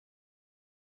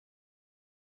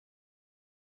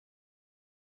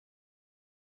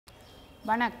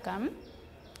வணக்கம்.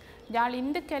 யாழ்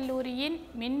இந்து கல்லூரியின்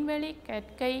மின்வெளி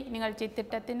கற்கை நிகழ்ச்சி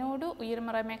திட்டத்தினோடு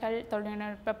உயிர்முறைமைகள்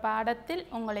தொழில்நுட்ப பாடத்தில்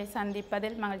உங்களை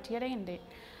சந்திப்பதில் மகிழ்ச்சி அடைகின்றேன்.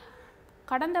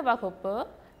 கடந்த வகுப்பு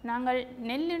நாங்கள்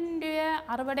நெல்லுடைய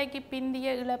அறுவடைக்கு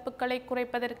பிந்திய இழப்புகளை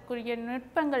குறைப்பதற்குரிய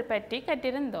நுட்பங்கள் பற்றி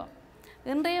கற்றிருந்தோம்.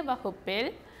 இன்றைய வகுப்பில்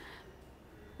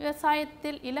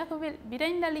விவசாயத்தில் இலகுவில்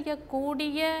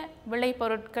விரைந்தழியக்கூடிய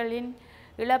விளைபொருட்களின்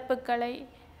இழப்புகளை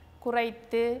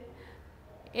குறைத்து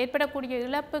ஏற்படக்கூடிய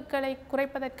இழப்புகளை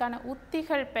குறைப்பதற்கான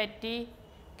உத்திகள் பற்றி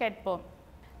கேட்போம்.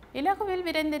 இலகுவில்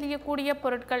விரைந்தெறியக்கூடிய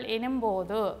பொருட்கள்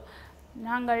எனும்போது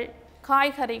நாங்கள்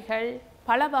காய்கறிகள்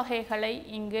பல வகைகளை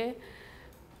இங்கு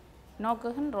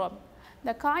நோக்குகின்றோம்.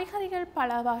 இந்த காய்கறிகள்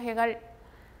பல வகைகள்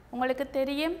உங்களுக்கு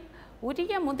தெரியும்,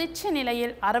 உரிய முதிர்ச்சி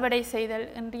நிலையில் அறுவடை செய்தல்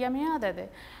இன்றியமையாதது.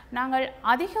 நாங்கள்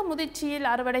அதிக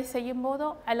முதிர்ச்சியில் அறுவடை செய்யும் போதோ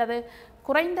அல்லது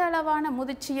குறைந்த அளவான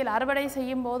முதிர்ச்சியில் அறுவடை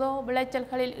செய்யும் போதோ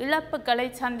விளைச்சல்களில் இழப்புகளை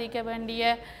சந்திக்க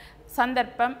வேண்டிய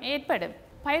சந்தர்ப்பம் ஏற்படும்.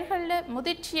 பயிர்களில்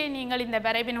முதிர்ச்சியை நீங்கள் இந்த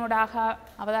வரைவினூடாக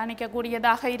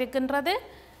அவதானிக்கக்கூடியதாக இருக்கின்றது.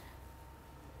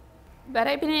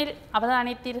 வரைவினில்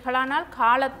அவதானித்தீர்களானால்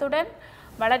காலத்துடன்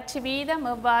வளர்ச்சி வீதம்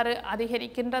எவ்வாறு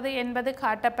அதிகரிக்கின்றது என்பது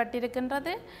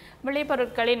காட்டப்பட்டிருக்கின்றது.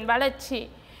 விளைபொருட்களின் வளர்ச்சி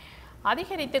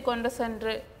அதிகரித்து கொண்டு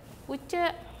சென்று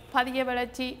உச்ச பதிய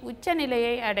வளர்ச்சி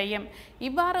உச்சநிலையை அடையும்.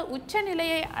 இவ்வாறு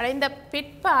உச்சநிலையை அடைந்த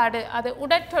பிற்பாடு அது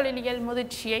உடற்தொழிலியல்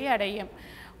முதிர்ச்சியை அடையும்.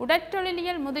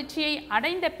 உடற்தொழிலியல் முதிர்ச்சியை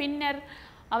அடைந்த பின்னர்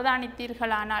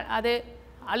அவதானித்தீர்களானால் அது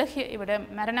அழுகிவிடும்,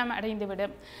 மரணம்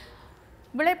அடைந்துவிடும்.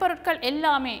 விளைபொருட்கள்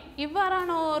எல்லாமே இவ்வாறான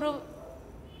ஒரு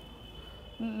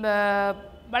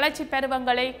வளர்ச்சி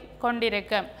பருவங்களை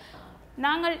கொண்டிருக்கும்.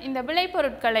 நாங்கள் இந்த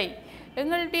விளைபொருட்களை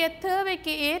எங்களுடைய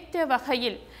தேவைக்கு ஏற்ற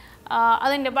வகையில்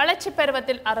அதன் வளர்ச்சி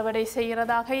பருவத்தில் அறுவடை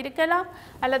செய்கிறதாக இருக்கலாம்,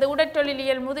 அல்லது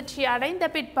உடற்தொழிலியல் முதிர்ச்சி அடைந்த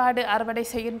பிற்பாடு அறுவடை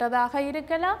செய்கின்றதாக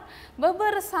இருக்கலாம்.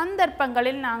 வெவ்வேறு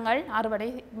சந்தர்ப்பங்களில் நாங்கள் அறுவடை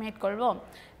மேற்கொள்வோம்.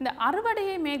 இந்த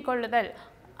அறுவடையை மேற்கொள்ளுதல்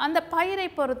அந்த பயிரை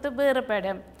பொறுத்து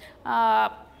வேறுபடும்.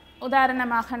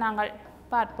 உதாரணமாக நாங்கள்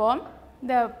பார்ப்போம்.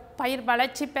 இந்த பயிர்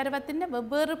வளர்ச்சி பருவத்தின்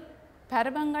வெவ்வேறு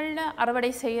பருவங்களில் அறுவடை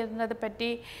செய்கிறது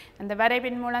பற்றி இந்த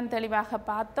வரைவின் மூலம் தெளிவாக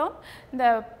பார்த்தோம். இந்த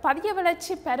பதிய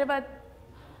வளர்ச்சி பருவ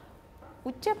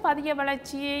உச்ச பதிய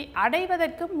வளர்ச்சியை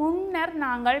அடைவதற்கு முன்னர்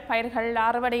நாங்கள் பயிர்கள்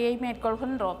அறுவடையை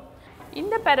மேற்கொள்கின்றோம்.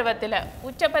 இந்த பருவத்தில்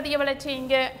உச்ச பதிய வளர்ச்சி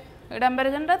இங்கே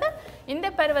இடம்பெறுகின்றது. இந்த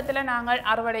பருவத்தில் நாங்கள்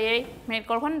அறுவடையை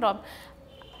மேற்கொள்கின்றோம்.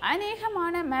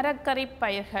 அநேகமான மரக்கறி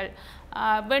பயிர்கள்,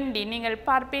 வெண்டி நீங்கள்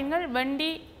பார்ப்பீங்கள்.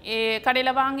 வெண்டி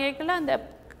கடையில் வாங்கிக்கலாம், அந்த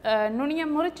நுனியை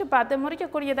முறித்து பார்த்து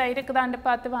முறிக்கக்கூடியதாக இருக்குதான்னு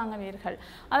பார்த்து வாங்குவீர்கள்.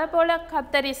 அதே போல்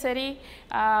கத்தரி சரி,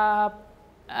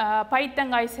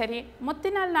 பைத்தங்காய் சரி,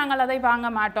 முத்தினால் நாங்கள் அதை வாங்க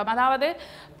மாட்டோம். அதாவது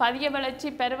பதிய வளர்ச்சி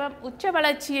பருவம் உச்ச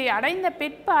வளர்ச்சியை அடைந்த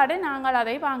பிற்பாடு நாங்கள்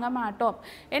அதை வாங்க மாட்டோம்.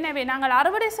 எனவே நாங்கள்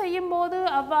அறுவடை செய்யும் போது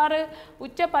அவ்வாறு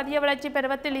உச்ச பதிய வளர்ச்சி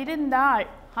பருவத்தில் இருந்தால்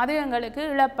அது எங்களுக்கு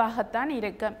இழப்பாகத்தான்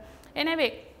இருக்கும். எனவே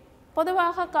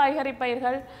பொதுவாக காய்கறி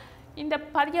பயிர்கள் இந்த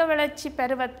பதிய வளர்ச்சி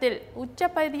பருவத்தில் உச்ச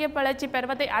பதிய வளர்ச்சி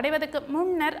பருவத்தை அடைவதற்கு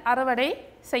முன்னர் அறுவடை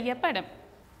செய்யப்படும்.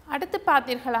 அடுத்து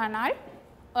பார்த்தீர்களானால்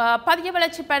பதிய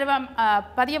வளர்ச்சி பருவம்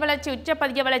பதிய வளர்ச்சி உச்ச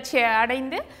பதிய வளர்ச்சியை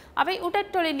அடைந்து அவை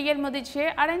உடற்தொழிலியல் முதிர்ச்சியை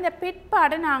அடைந்த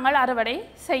பிற்பாடு நாங்கள் அறுவடை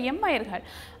செய்யும் பயிர்கள்.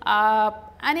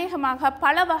 அநேகமாக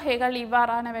பல வகைகள்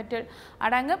இவ்வாறானவற்றில்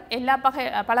அடங்கும். எல்லா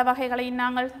பல வகைகளையும்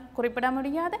நாங்கள் குறிப்பிட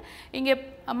முடியாது. இங்கே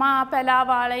மா, பலா,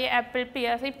 வாழை, ஆப்பிள்,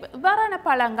 பியர்ஸ் இவ்வாறான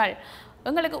பழங்கள்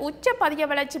எங்களுக்கு உச்ச பதிய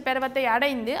வளர்ச்சி பருவத்தை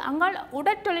அடைந்து அங்கால்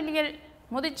உடற்தொழிலியல்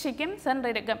முதிர்ச்சிக்கும்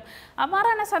சென்றிருக்கும்.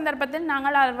 அவ்வாறான சந்தர்ப்பத்தில்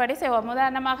நாங்கள் அறுவடை செய்வோம்.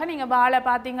 உதாரணமாக நீங்கள் வாழை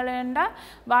பார்த்தீங்கன்னா,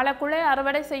 வாழைக்குள்ளே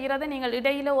அறுவடை செய்கிறது நீங்கள்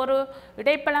இடையில் ஒரு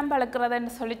இடைப்பழம்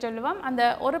பழுக்கிறதுன்னு சொல்லுவோம். அந்த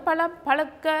ஒரு பழம்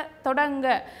பழுக்க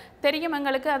தொடங்க தெரியும்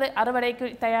எங்களுக்கு அது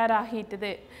அறுவடைக்கு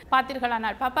தயாராகிட்டுது.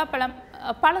 பார்த்தீர்களானால் பப்பா பழம்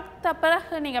பழுத்த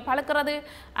பிறகு நீங்கள் பழுக்கிறது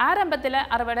ஆரம்பத்தில்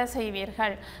அறுவடை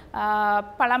செய்வீர்கள்.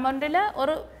 பழம் ஒன்றில்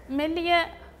ஒரு மெல்லிய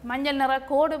மஞ்சள் நிற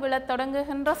கோடு விழ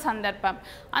தொடங்குகின்ற சந்தர்ப்பம்,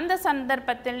 அந்த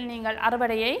சந்தர்ப்பத்தில் நீங்கள்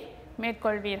அறுவடையை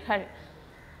மேற்கொள்வீர்கள்.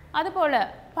 அதுபோல்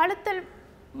பழுத்தல்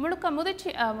முதிர்ச்சி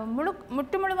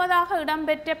முற்று முழுவதாக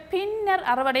இடம்பெற்ற பின்னர்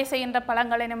அறுவடை செய்கின்ற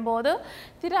பழங்கள் எனும்போது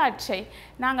திராட்சை.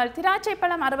 நாங்கள் திராட்சை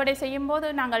பழம் அறுவடை செய்யும் போது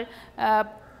நாங்கள்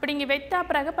பிடுங்கி வைத்தா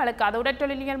பிறகு பழுக்காது.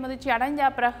 உடற்தொழிலியல் முதிர்ச்சி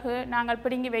அடைஞ்சா பிறகு நாங்கள்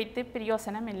பிடுங்கி வைத்து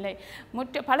பிரயோசனம் இல்லை.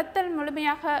 பழுத்தல்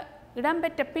முழுமையாக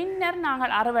இடம்பெற்ற பின்னர்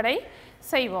நாங்கள் அறுவடை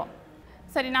செய்வோம்.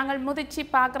 சரி, நாங்கள் முதிர்ச்சி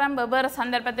பார்க்குறோம். வெவ்வேறு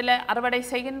சந்தர்ப்பத்தில் அறுவடை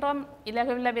செய்கின்றோம்.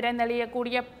 இலகுவில்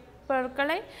விரைந்தழியக்கூடிய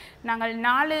பொருட்களை நாங்கள்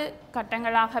 4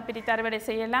 கட்டங்களாக பிரித்து அறுவடை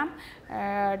செய்யலாம்.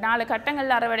 4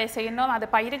 கட்டங்களில் அறுவடை செய்கின்றோம். அது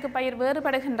பயிருக்கு பயிர்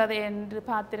வேறுபடுகின்றது என்று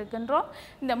பார்த்திருக்கின்றோம்.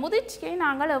 இந்த முதிர்ச்சியை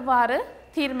நாங்கள் எவ்வாறு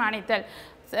தீர்மானித்தல்?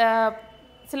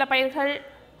 சில பயிர்கள்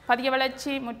பதிய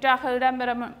வளர்ச்சி முற்றாக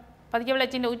இடம்பெறும் பதிய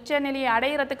வளர்ச்சியின் உச்சநிலையை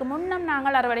அடைகிறதுக்கு முன்னம்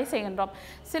நாங்கள் அறுவடை செய்கின்றோம்.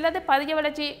 சிலது பதிய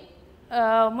வளர்ச்சி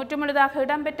முற்றுமுழுதாக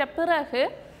இடம்பெற்ற பிறகு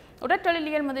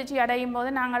உடற்தொழிலியல் முதிர்ச்சி அடையும் போது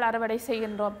நாங்கள் அறுவடை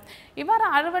செய்கின்றோம். இவ்வாறு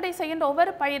அறுவடை செய்கின்ற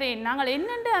ஒவ்வொரு பயிரையும் நாங்கள்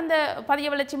என்னென்று அந்த பதிய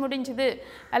வளர்ச்சி முடிஞ்சுது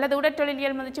அல்லது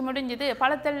உடற்தொழிலியல் முதிர்ச்சி முடிஞ்சுது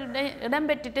பழத்தில்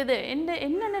இடம்பெற்றுட்டது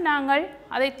என்னென்னு நாங்கள்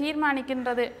அதை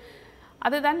தீர்மானிக்கின்றது.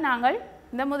 அதுதான் நாங்கள்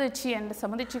இந்த முதிர்ச்சி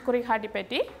என்ற முதிர்ச்சி குறிகாட்டி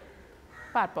பற்றி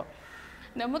பார்ப்போம்.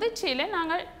 இந்த முதிர்ச்சியில்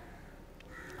நாங்கள்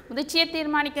முதிர்ச்சியை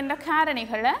தீர்மானிக்கின்ற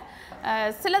காரணிகளை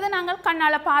சிலது நாங்கள்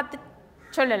கண்ணால் பார்த்து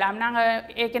சொல்லலாம். நாங்கள்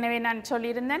ஏற்கனவே நான்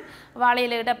சொல்லியிருந்தேன்,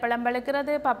 வாழையில் இடப்பழம்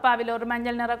பழுக்கிறது, பப்பாவில் ஒரு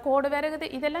மஞ்சள் நிற கோடு வருகுது,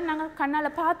 இதெல்லாம் நாங்கள் கண்ணால்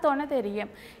பார்த்தோன்னே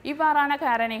தெரியும். இவ்வாறான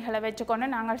காரணிகளை வச்சுக்கொண்டு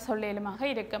நாங்கள் சொல்லலுமாக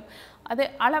இருக்கும். அது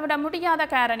அளவிட முடியாத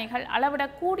காரணிகள்,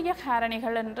 அளவிடக்கூடிய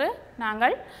காரணிகள் என்று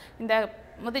நாங்கள் இந்த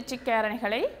முதிர்ச்சி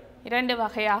காரணிகளை 2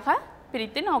 வகையாக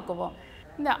பிரித்து நோக்குவோம்.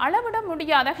 இந்த அளவிட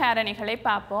முடியாத காரணிகளை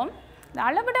பார்ப்போம். இந்த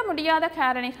அளவிட முடியாத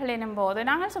காரணிகள் எனும்போது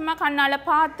நாங்கள் சும்மா கண்ணால்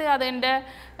பார்த்து அது இந்த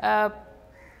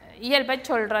இயல்பை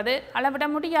சொல்கிறது. அளவிட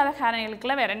முடியாத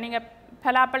காரணிகளுக்குள்ள வேறு நீங்கள்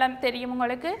பலாப்பழம் தெரியும்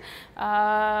உங்களுக்கு,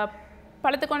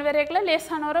 பழுத்து கொண்டு வரைக்குள்ள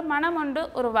லேசான ஒரு மனம் ஒன்று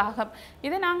உருவாகும்.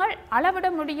 இது நாங்கள் அளவிட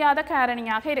முடியாத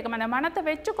காரணியாக இருக்கும். அந்த மனத்தை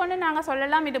வச்சுக்கொண்டு நாங்கள்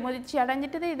சொல்லலாம் இது முதிர்ச்சி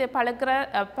அடைஞ்சிட்டது, இது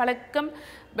பழுக்கம்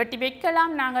வெட்டி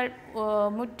வைக்கலாம். நாங்கள்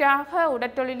முற்றாக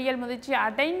உடற்தொழிலியல் முதிர்ச்சி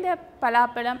அடைந்த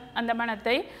பலாப்பழம் அந்த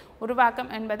மனத்தை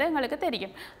உருவாக்கும் என்பது எங்களுக்கு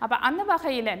தெரியும். அப்போ அந்த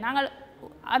வகையில் நாங்கள்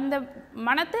அந்த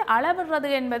மனத்தை அளவிடுறது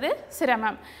என்பது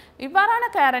சிரமம். இவ்வாறான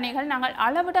காரணிகள் நாங்கள்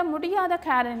அளவிட முடியாத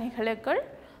காரணிகளுக்குள்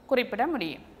குறிப்பிட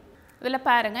முடியும். இதில்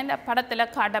பாருங்கள், இந்த படத்தில்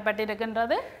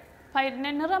காட்டப்பட்டிருக்கின்றது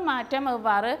பயிரின் நிறமாற்றம்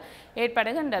எவ்வாறு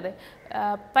ஏற்படுகின்றது.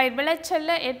 பயிர்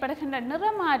விளைச்சலில் ஏற்படுகின்ற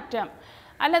நிறமாற்றம்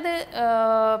அல்லது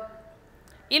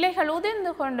இலைகள்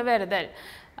உதிர்ந்து கொண்டு வருதல்,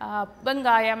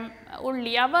 வெங்காயம்,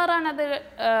 உள்ளி அவ்வாறானது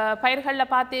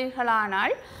பயிர்களில்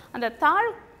பார்த்தீர்களானால் அந்த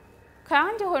தாள்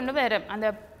காஞ்சு கொண்டு வரும். அந்த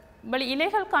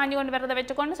இலைகள் காஞ்சு கொண்டு வரதை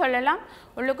வச்சுக்கொண்டு சொல்லலாம்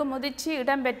உள்ளுக்கு முதிர்ச்சி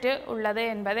இடம்பெற்று உள்ளது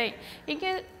என்பதை.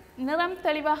 இங்கே நிறம்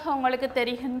தெளிவாக உங்களுக்கு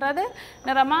தெரிகின்றது.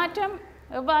 நிறமாற்றம்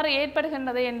எவ்வாறு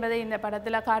ஏற்படுகின்றது என்பதை இந்த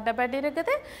படத்தில்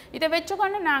காட்டப்பட்டிருக்குது. இதை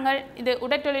வச்சுக்கொண்டு நாங்கள் இது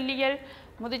உடற்தொழிலியல்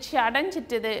முதிர்ச்சி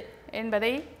அடைஞ்சிட்டது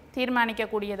என்பதை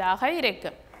தீர்மானிக்கக்கூடியதாக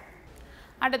இருக்கும்.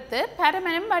 அடுத்து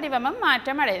பருமனும் வடிவமும்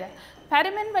மாற்றம் அடைதல்.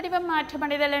 பருமன் வடிவம்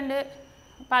மாற்றமடைதல் என்று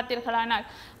பார்த்தீர்களானால்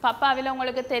பப்பாவில்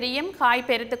உங்களுக்கு தெரியும் காய்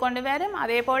பெருத்து கொண்டு வரும்,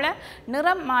 அதே போல்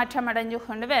நிறம் மாற்றம் அடைஞ்சு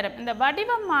கொண்டு வரும். இந்த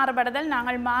வடிவம் மாறுபடுதல்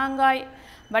நாங்கள் மாங்காய்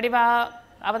வடிவா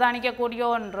அவதானிக்கக்கூடிய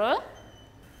ஒன்று.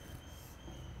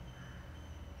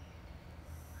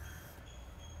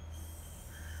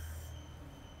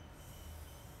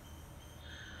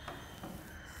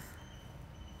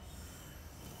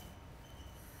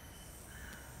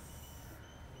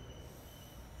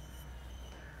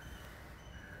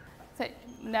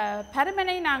 இந்த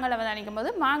பருமனை நாங்கள் அவதானிக்கும் போது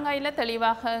மாங்காயில்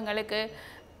தெளிவாக எங்களுக்கு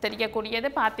தெரியக்கூடியது.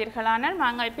 பார்த்தீர்களானால்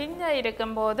மாங்காய் பிஞ்ச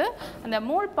இருக்கும்போது அந்த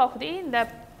மூல் பகுதி இந்த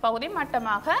பகுதி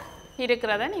மட்டமாக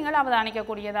இருக்கிறத நீங்கள்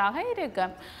அவதானிக்கக்கூடியதாக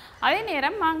இருக்கும். அதே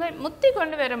நேரம் மாங்காய் முத்தி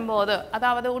கொண்டு வரும்போது,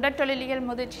 அதாவது உடற்தொழிலியல்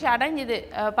முதிர்ச்சி அடைஞ்சிது,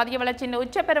 பதிய வளர்ச்சியின்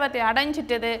உச்சப்பருவத்தை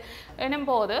அடைஞ்சிட்டது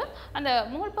எனும்போது அந்த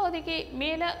மூல் பகுதிக்கு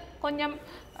மேலே கொஞ்சம்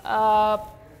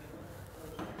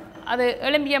அது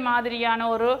எழும்பிய மாதிரியான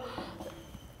ஒரு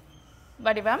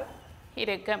வடிவம்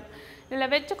இருக்கும்.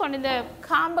 இதில் வச்சுக்கொண்டு இந்த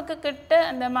காம்புக்கு கிட்ட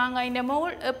அந்த மாங்காய் இந்த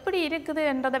மூல் எப்படி இருக்குது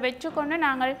என்றதை வச்சுக்கொண்டு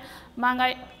நாங்கள்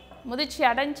மாங்காய் முதிர்ச்சி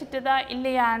அடைஞ்சிட்டுதா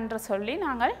இல்லையா என்று சொல்லி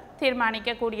நாங்கள்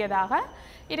தீர்மானிக்கக்கூடியதாக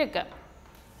இருக்கு.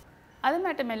 அது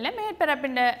மட்டுமில்லை,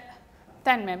 மேற்பரப்பின்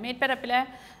தன்மை. மேற்பரப்பில்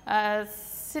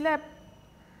சில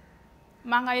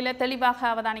மாங்காயில் தெளிவாக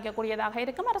அவதானிக்கக்கூடியதாக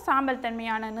இருக்கும். ஒரு சாம்பல்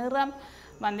தன்மையான நிறம்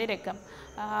வந்து இருக்கும்.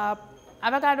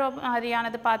 அவகாடோ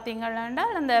மாதிரியானது பார்த்தீங்கன்னா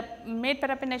அந்த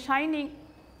மேற்பரப்பின்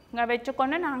ஷைனிங்கை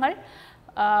வச்சுக்கொண்டு நாங்கள்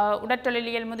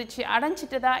உடற்தொழிலியல் முதிர்ச்சி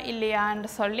அடைஞ்சிட்டுதா இல்லையா என்று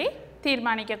சொல்லி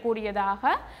தீர்மானிக்கக்கூடியதாக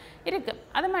இருக்குது.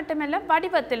 அது மட்டுமில்லை,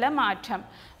 வடிவத்தில் மாற்றம்.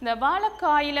 இந்த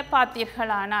வாழைக்காயில்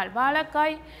பார்த்தீர்களானால்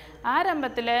வாழைக்காய்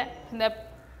ஆரம்பத்தில் இந்த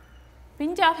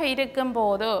பிஞ்சாக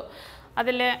இருக்கும்போது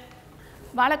அதில்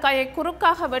வாழைக்காயை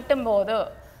குறுக்காக வெட்டும்போது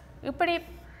இப்படி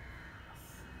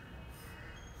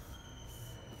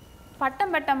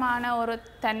பட்டம் பட்டமான ஒரு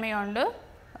தன்மை உண்டு,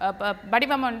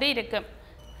 வடிவம் ஒன்று இருக்கும்.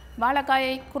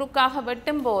 வாழைக்காயை குறுக்காக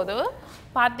வெட்டும்போது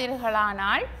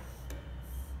பார்த்தீர்களானால்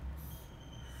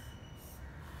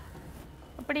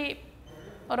அப்படி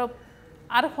ஒரு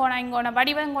அறுகோண இங்கோண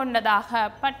வடிவம் கொண்டதாக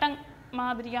பட்டம்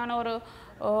மாதிரியான ஒரு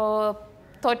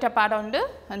தோற்றப்பாடு உண்டு,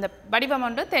 அந்த வடிவம்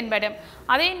ஒன்று தென்படும்.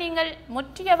 அதை நீங்கள்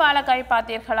முற்றிய வாழைக்காய்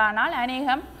பார்த்தீர்களானால்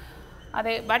அநேகம்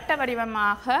அது வட்ட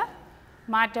வடிவமாக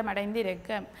மாற்றமடைந்து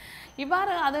இருக்கும்.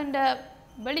 இவ்வாறு அது இந்த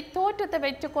வெளி தோற்றத்தை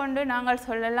வச்சுக்கொண்டு நாங்கள்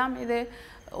சொல்லலாம் இது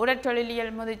உடற்தொழிலியல்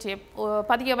முதிர்ச்சி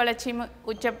பதிய வளர்ச்சி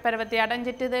உச்சப்பருவத்தை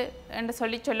அடைஞ்சிட்டுது என்று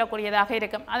சொல்லக்கூடியதாக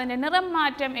இருக்கும். அதன் நிறம்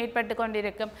மாற்றம் ஏற்பட்டு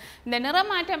கொண்டிருக்கும். இந்த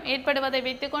நிறமாற்றம் ஏற்படுவதை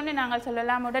வைத்துக்கொண்டு நாங்கள்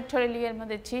சொல்லலாம் உடற்தொழிலியல்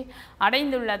முதிர்ச்சி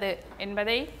அடைந்துள்ளது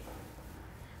என்பதை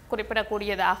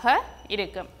குறிப்பிடக்கூடியதாக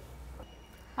இருக்கும்.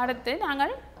 அடுத்து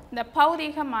நாங்கள் இந்த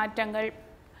பௌதீக மாற்றங்கள்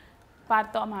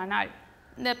பார்த்தோமானால்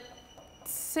இந்த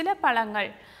சில பழங்கள்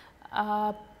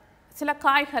சில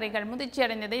காய்கறிகள் முதிர்ச்சி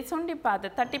அடைந்ததை சுண்டி பார்த்து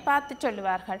தட்டி பார்த்து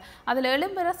சொல்லுவார்கள். அதில்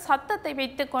எழும்புகிற சத்தத்தை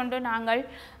வைத்து கொண்டு நாங்கள்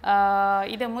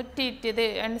இது முற்றிட்டுது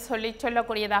என்று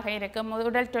சொல்லக்கூடியதாக இருக்கும்.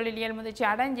 உடல் தொழிலியல் முதிர்ச்சி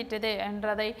அடைஞ்சிட்டுது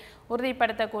என்றதை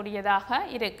உறுதிப்படுத்தக்கூடியதாக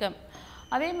இருக்கும்.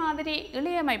 அதே மாதிரி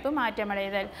இழையமைப்பு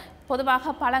மாற்றமடைதல்.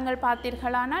 பொதுவாக பழங்கள்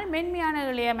பார்த்தீர்களானால் மென்மையான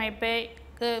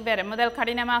இழையமைப்புக்கு வரும். முதல்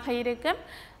கடினமாக இருக்கும்,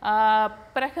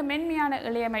 பிறகு மென்மையான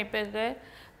இழையமைப்புக்கு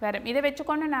வரும். இதை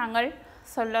வச்சுக்கொண்டு நாங்கள்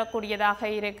சொல்லக்கூடியதாக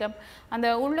இருக்கும். அந்த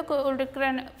உள்ளுக்கு இருக்கிற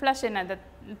ஃப்ளஷ் அந்த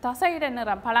தசையிட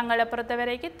நிறம் பழங்களை பொறுத்த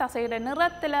வரைக்கும் தசையிட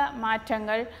நிறத்தில்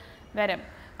மாற்றங்கள் வரும்.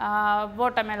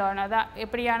 வாட்டர்மெலன் தான்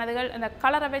இப்படியானதுகள் அந்த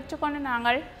கலரை வச்சுக்கொண்டு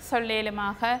நாங்கள்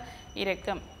சொல்லேலுமாக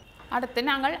இருக்கும். அடுத்து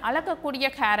நாங்கள் அளக்கக்கூடிய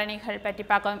காரணிகள் பற்றி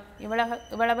பார்க்கணும்.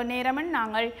 இவ்வளவு நேரமும்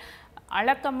நாங்கள்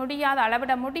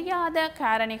அளவிட முடியாத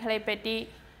காரணிகளை பற்றி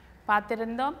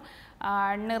பார்த்திருந்தோம்.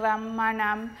 நிறம்,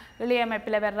 மனம்,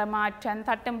 இழையமைப்பில் வர்ற மாற்றம்,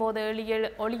 தட்டும்போது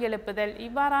ஒளி எழுப்புதல்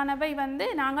இவ்வாறானவை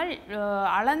நாங்கள்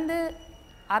அளந்து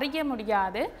அறிய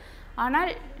முடியாது.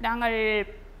 ஆனால் நாங்கள்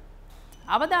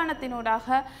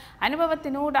அவதானத்தினூடாக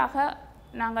அனுபவத்தினூடாக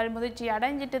நாங்கள் முதிர்ச்சி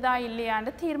அடைஞ்சிட்டுதா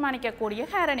இல்லையான்னு தீர்மானிக்கக்கூடிய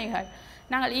காரணிகள்.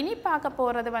 நாங்கள் இனி பார்க்க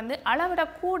போகிறது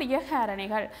அளவிடக்கூடிய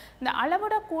காரணிகள். இந்த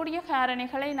அளவிடக்கூடிய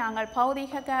காரணிகளை நாங்கள்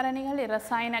பௌதீக காரணிகள்,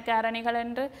 இரசாயன காரணிகள்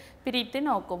என்று பிரித்து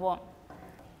நோக்குவோம்.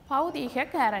 பௌதீக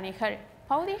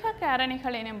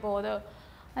காரணிகள் எனும் போது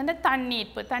அந்த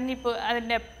தண்ணீர்ப்பு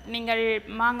அதில் நீங்கள்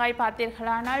மாங்காய்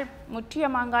பார்த்தீர்களானால் முற்றிய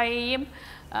மாங்காயையும்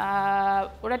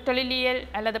உடற்தொழிலியல்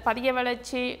அல்லது பதிய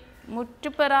வளர்ச்சி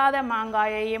முற்றுப்பெறாத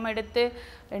மாங்காயையும் எடுத்து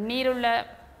நீருள்ள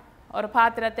ஒரு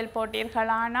பாத்திரத்தில்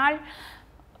போட்டீர்களானால்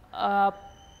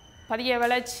பதிய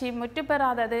வளர்ச்சி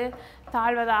முற்றுப்பெறாதது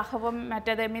தாழ்வதாகவும்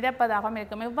மற்றது மிதப்பதாகவும்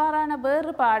இருக்கும். இவ்வாறான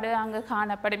வேறுபாடு அங்கு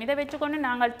காணப்படும். இதை வச்சுக்கொண்டு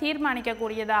நாங்கள்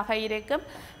தீர்மானிக்கக்கூடியதாக இருக்கும்.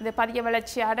 இந்த பதிய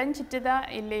வளர்ச்சி அடைஞ்சிட்டுதா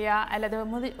இல்லையா அல்லது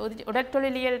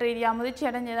உடற்தொழிலியல் ரீதியாக முதிர்ச்சி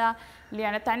அடைஞ்சதா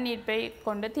இல்லையான தண்ணீர்ப்பை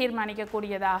கொண்டு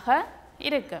தீர்மானிக்கக்கூடியதாக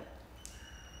இருக்கும்.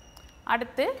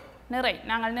 அடுத்து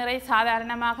நாங்கள் நிறை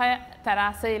சாதாரணமாக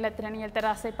தராசு இலத்திரனியல்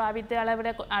தராசை பாவித்து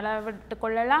அளவிட்டு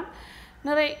கொள்ளலாம்.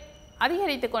 நிறை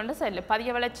அதிகரித்து கொண்டு செல்லும். பதிய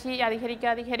வளர்ச்சி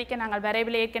அதிகரிக்க நாங்கள்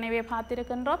வரைவில் ஏற்கனவே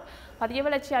பார்த்திருக்கின்றோம். பதிய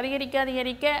வளர்ச்சி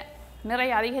அதிகரிக்க நிறை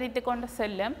அதிகரித்து கொண்டு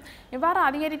செல்லும். இவ்வாறு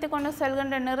அதிகரித்து கொண்டு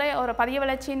செல்கின்ற நிறை ஒரு பதிய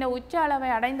வளர்ச்சியின் உச்ச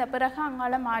அளவை அடைந்த பிறகு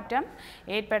அங்கால மாற்றம்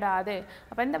ஏற்படாது.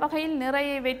 அப்போ இந்த வகையில்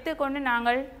நிறையை வைத்து கொண்டு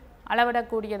நாங்கள்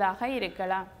அளவிடக்கூடியதாக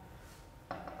இருக்கலாம்.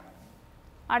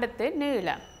 அடுத்து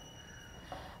நீளம்.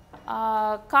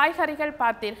 காய்கறிகள்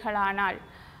பார்த்தீர்களானால்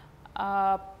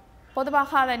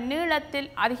பொதுவாக அதன் நீளத்தில்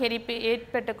அதிகரிப்பு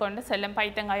ஏற்பட்டு கொண்டு செல்லும்.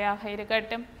 பைத்தங்காயாக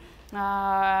இருக்கட்டும்,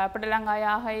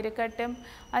 புடலங்காயாக இருக்கட்டும்,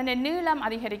 அதன் நீளம்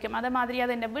அதிகரிக்கும். அது மாதிரி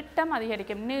அதன் விட்டம்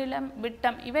அதிகரிக்கும். நீளம்,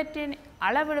 விட்டம் இவற்றின்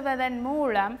அளவிடுவதன்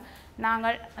மூலம்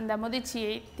நாங்கள் அந்த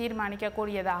முதிர்ச்சியை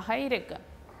தீர்மானிக்கக்கூடியதாக இருக்கும்.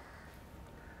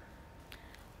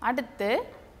 அடுத்து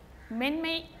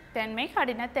மென்மை தன்மை,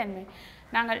 கடினத்தன்மை.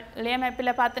 நாங்கள்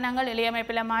இழையமைப்பில் பார்த்து நாங்கள்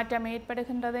இழையமைப்பில் மாற்றம்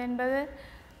ஏற்படுகின்றது என்பது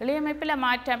இழையமைப்பில்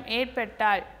மாற்றம்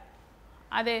ஏற்பட்டால்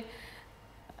அது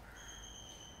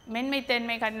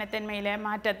மென்மைத்தன்மை கடினத்தன்மையில்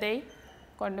மாற்றத்தை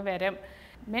கொண்டு வரும்.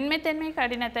 மென்மைத்தன்மை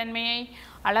கடினத்தன்மையை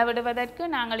அளவிடுவதற்கு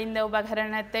நாங்கள் இந்த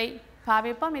உபகரணத்தை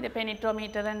பாவிப்போம். இது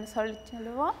பெனிட்ரோமீட்டர்ன்னு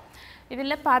சொல்லுவோம்.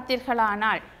 இதில்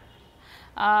பார்த்தீர்களானால்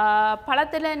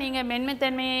பழத்தில் நீங்கள்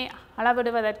மென்மைத்தன்மையை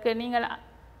அளவிடுவதற்கு நீங்கள்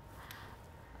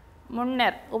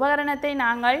முன்னர் உபகரணத்தை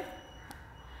நாங்கள்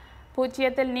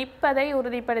பூஜ்ஜியத்தில் நிற்பதை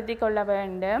உறுதிப்படுத்தி கொள்ள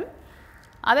வேண்டும்.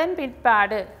 அதன்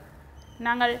பிற்பாடு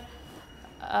நாங்கள்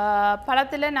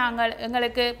பழத்தில் நாங்கள்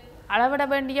எங்களுக்கு அளவிட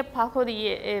வேண்டிய பகுதி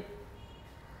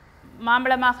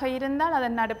மாம்பழமாக இருந்தால்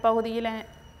அதன் நடுப்பகுதியில்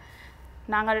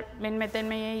நாங்கள்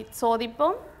மென்மைத்தன்மையை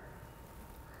சோதிப்போம்.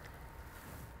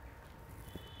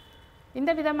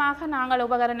 இந்த விதமாக நாங்கள்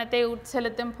உபகரணத்தை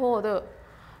உட்செலுத்தும் போது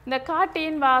இந்த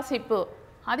காட்டியின் வாசிப்பு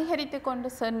அதிகரித்து கொண்டு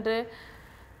சென்று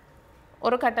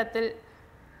ஒரு கட்டத்தில்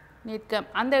நிற்கும்.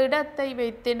 அந்த இடத்தை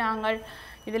வைத்து நாங்கள்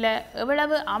இதில்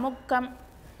எவ்வளவு அமுக்கம்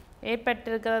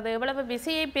ஏற்பட்டிருக்கிறது, எவ்வளவு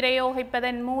விசையை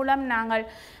பிரயோகிப்பதன் மூலம் நாங்கள்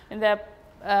இந்த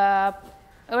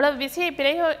எவ்வளவு விசையை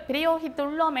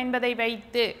பிரயோகித்துள்ளோம் என்பதை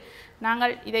வைத்து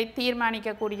நாங்கள் இதை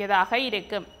தீர்மானிக்கக்கூடியதாக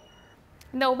இருக்கும்.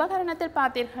 இந்த உபகரணத்தில்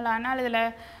பார்த்தீர்களானால் இதில்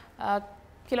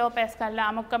கிலோ பேஸ்கலில்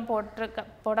அமுக்கம்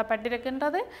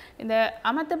போடப்பட்டிருக்கின்றது. இந்த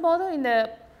அமர்த்தும் போது இந்த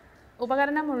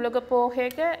உபகரணம் உள்ளுக்கு போக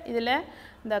இதில்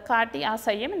இந்த காட்டி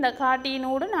அசையும். இந்த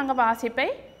காட்டியினோடு நாங்கள் வாசிப்பை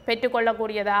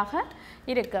பெற்றுக்கொள்ளக்கூடியதாக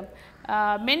இருக்கும்.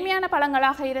 மென்மையான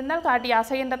பழங்களாக இருந்தால் காட்டி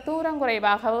அசைகின்ற தூரம்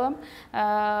குறைவாகவும்,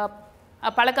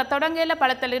 பழக்க தொடங்கையில்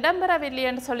பழத்தில் இடம்பெறவில்லை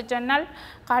என்று சொல்லி சொன்னால்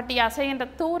காட்டி அசைகின்ற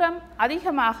தூரம்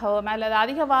அதிகமாகவும் அல்லது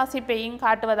அதிக வாசிப்பையும்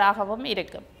காட்டுவதாகவும்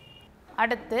இருக்கும்.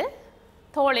 அடுத்து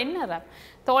தோலின் நிறம்.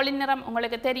 தோலின் நிறம்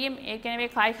உங்களுக்கு தெரியும், ஏற்கனவே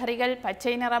காய்கறிகள்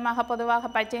பச்சை நிறமாக, பொதுவாக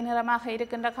பச்சை நிறமாக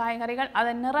இருக்கின்ற காய்கறிகள்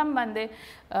அதன் நிறம் வந்து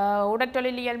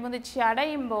உடற்தொழிலியல் முதிர்ச்சி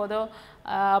அடையும் போதோ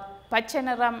பச்சை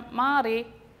நிறம் மாறி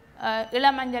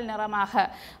இளமஞ்சள் நிறமாக,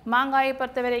 மாங்காயை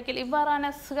பொறுத்த வரைக்கும்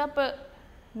இவ்வாறான சிகப்பு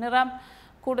நிறம்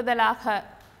கூடுதலாக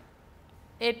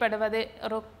ஏற்படுவது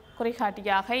ஒரு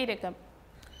குறிகாட்டியாக இருக்கும்.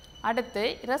 அடுத்து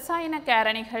இரசாயன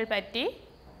காரணிகள் பற்றி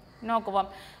நோக்குவோம்.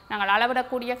 நாங்கள்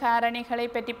அளவிடக்கூடிய காரணிகளை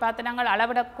பற்றி பார்த்து, நாங்கள்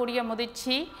அளவிடக்கூடிய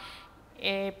முதிர்ச்சி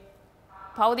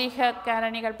பௌதிக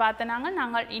காரணிகள் பார்த்து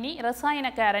நாங்கள் இனி இரசாயன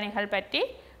காரணிகள் பற்றி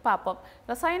பார்ப்போம்.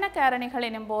 ரசாயன காரணிகள்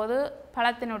எனும்போது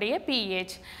பழத்தினுடைய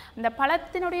pH. இந்த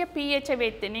பழத்தினுடைய pHஐ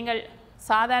வைத்து நீங்கள்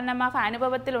சாதாரணமாக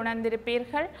அனுபவத்தில்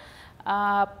உணர்ந்திருப்பீர்கள்.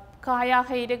 காயாக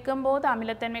இருக்கும்போது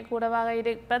அமிலத்தன்மை கூடவாக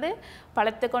இருப்பது,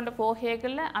 பழத்து கொண்டு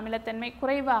போகையில் அமிலத்தன்மை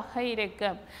குறைவாக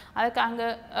இருக்கும். அதுக்கு அங்கு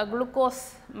குளுக்கோஸ்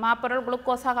மாப்பொருள்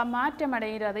குளுக்கோஸாக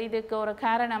மாற்றமடைகிறது. இதுக்கு ஒரு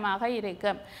காரணமாக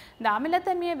இருக்கும். இந்த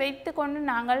அமிலத்தன்மையை வைத்து கொண்டு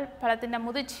நாங்கள் பழத்தின்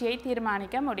முதிர்ச்சியை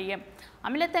தீர்மானிக்க முடியும்.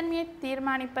 அமிலத்தன்மையை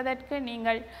தீர்மானிப்பதற்கு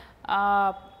நீங்கள்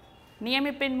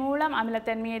நியமிப்பின் மூலம்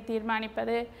அமிலத்தன்மையை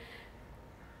தீர்மானிப்பது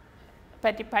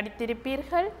பற்றி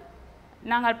படித்திருப்பீர்கள்.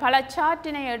 நாங்கள்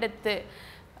பழச்சாற்றினை எடுத்து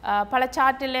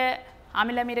பழச்சாற்றில்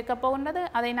அமிலம் இருக்க போகின்றது.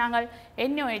 அதை நாங்கள்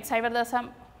NaOH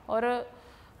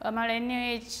 0.1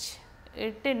 NaOH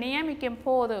இட்டு நியமிக்கும்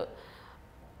போது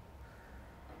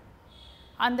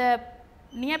அந்த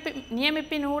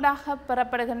நியமிப்பின் ஊடாக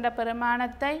பெறப்படுகின்ற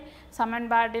பெருமானத்தை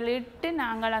சமன்பாட்டில் இட்டு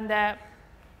நாங்கள் அந்த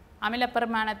அமில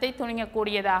பெருமானத்தை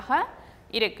துணிக்கக்கூடியதாக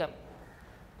இருக்கும்.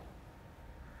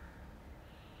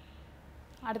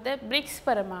 அடுத்து பிரிக்ஸ்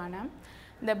பெருமானம்.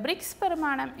 இந்த பிரிக்ஸ்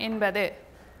பெருமானம் என்பது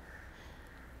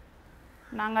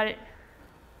நாங்கள்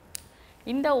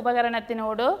இந்த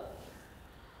உபகரணத்தினோடு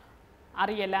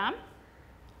அறியலாம்.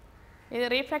 இது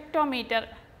ரிஃப்ராக்டோமீட்டர்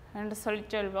என்று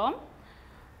சொல்வோம்.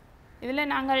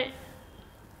 இதில் நாங்கள்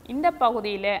இந்த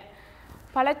பகுதியில்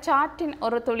பழச்சாற்றின்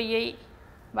ஒரு துளியை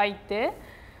வைத்து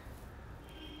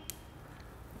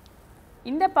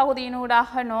இந்த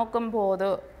பகுதியினூடாக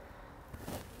நோக்கும்போது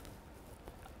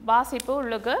வாசிப்பு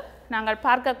உள்ளுக்கு நாங்கள்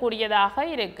பார்க்கக்கூடியதாக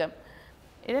இருக்கும்.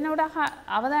 இதனூடாக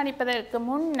அவதானிப்பதற்கு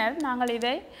முன்னர் நாங்கள்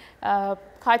இதை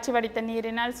காய்ச்சி வடித்த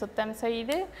நீரினால் சுத்தம்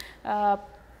செய்து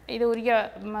இது உரிய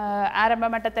ஆரம்ப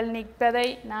மட்டத்தில் நிற்பதை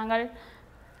நாங்கள்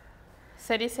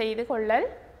சரி செய்து கொள்ளல்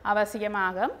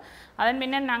அவசியமாகும். அதன்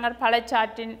பின்னர் நாங்கள்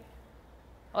பழச்சாற்றின்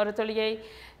ஒரு துளியை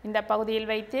இந்த பகுதியில்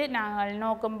வைத்து நாங்கள்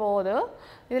நோக்கும்போது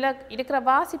இதில் இருக்கிற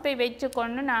வாசிப்பை வைத்து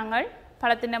கொண்டு நாங்கள்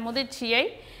பழத்தின் முதிர்ச்சியை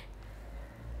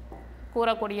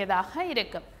கூறக்கூடியதாக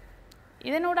இருக்கும்.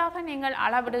 இதனூடாக நீங்கள்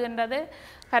அளவிடுகின்றது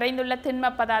கரைந்துள்ள திண்ம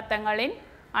பதார்த்தங்களின்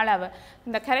அளவு.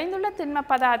 இந்த கரைந்துள்ள திண்ம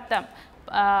பதார்த்தம்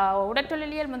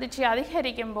உடற்தொழிலியல் முதிர்ச்சி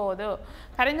அதிகரிக்கும் போது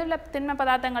கரைந்துள்ள திண்ம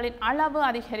பதார்த்தங்களின் அளவு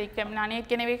அதிகரிக்கும். நான்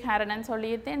ஏற்கனவே காரணம்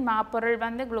சொல்லியிருந்தேன், மாப்பொருள்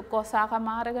வந்து குளுக்கோஸாக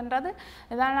மாறுகின்றது.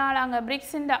 இதனால் அங்கே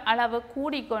பிரிக்ஸின் அளவு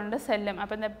கூடிக்கொண்டு செல்லும்.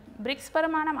 அப்போ இந்த பிரிக்ஸ்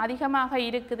பெருமானம் அதிகமாக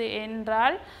இருக்குது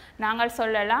என்றால் நாங்கள்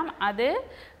சொல்லலாம் அது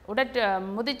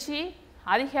முதிர்ச்சி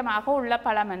அதிகமாக உள்ள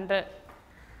பழம் என்று.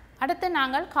 அடுத்து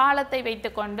நாங்கள் காலத்தை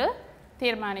வைத்துக்கொண்டு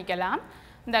தீர்மானிக்கலாம்.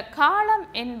 இந்த காலம்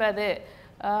என்பது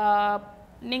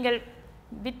நீங்கள்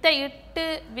வித்தை இட்டு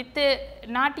வித்து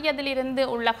நாட்டியதிலிருந்து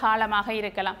உள்ள காலமாக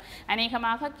இருக்கலாம்.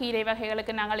 அநேகமாக கீரை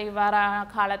வகைகளுக்கு நாங்கள் இவ்வாறான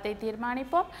காலத்தை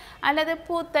தீர்மானிப்போம். அல்லது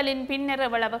பூத்தலின் பின்னர்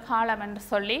எவ்வளவு காலம் என்று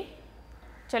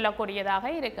சொல்லக்கூடியதாக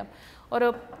இருக்கும். ஒரு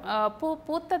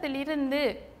பூத்ததிலிருந்து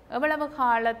எவ்வளவு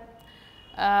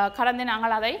கடந்து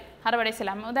நாங்கள் அதை அறுவடை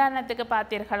செய்யலாம். உதாரணத்துக்கு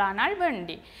பார்த்தீர்களானால்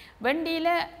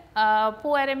வெண்டியில் பூ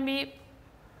அரும்பி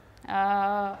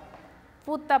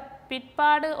பூத்த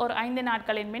பிற்பாடு ஒரு 5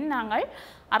 நாட்களின் பின் நாங்கள்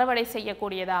அறுவடை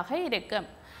செய்யக்கூடியதாக இருக்கும்.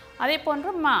 அதே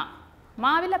போன்று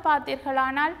மாவில்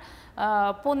பார்த்தீர்களானால்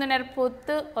பூந்துணர்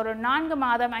பூத்து ஒரு 4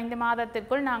 மாதம் 5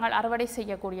 மாதத்திற்குள் நாங்கள் அறுவடை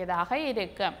செய்யக்கூடியதாக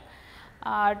இருக்கும்.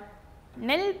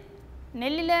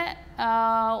 நெல்லில்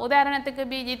உதாரணத்துக்கு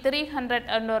BG 300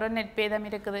 என்ற ஒரு நெற்பேதம்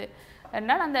இருக்குது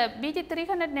என்றால் அந்த BG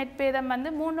 300 நெற்பேதம் வந்து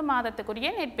 3 மாதத்துக்குரிய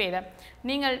நெற்பேதம்.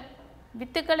 நீங்கள்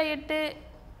வித்துக்களை இட்டு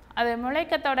அது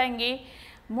முளைக்க தொடங்கி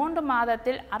 3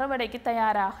 மாதத்தில் அறுவடைக்கு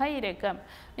தயாராக இருக்கும்.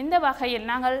 இந்த வகையில்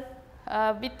நாங்கள்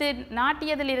வித்து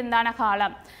நாட்டியதில் இருந்தான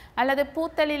காலம் அல்லது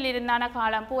பூத்தலில் இருந்தான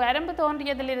காலம், அரும்பு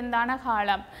தோன்றியதில் இருந்தான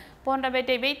காலம்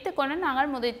போன்றவற்றை வைத்து கொண்டு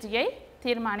நாங்கள் முதிர்ச்சியை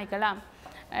தீர்மானிக்கலாம்.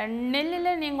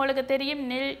 நெல்லில் உங்களுக்கு தெரியும்,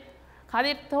 நெல்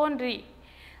கதிர் தோன்றி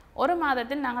 1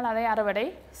 மாதத்தில் நாங்கள் அதை அறுவடை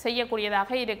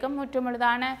செய்யக்கூடியதாக இருக்கும்.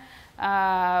 முற்றுமுழுதான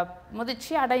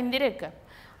முதிர்ச்சி அடைந்திருக்கு.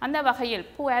 அந்த வகையில்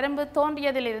அரும்பு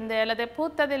தோன்றியதிலிருந்து அல்லது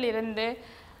பூத்ததிலிருந்து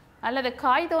அல்லது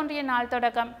காய் தோன்றிய நாள்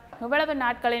தொடக்கம் இவ்வளவு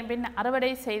நாட்களின் பின் அறுவடை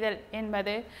செய்தல்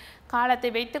என்பது காலத்தை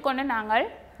வைத்துக்கொண்டு நாங்கள்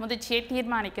முதிர்ச்சியை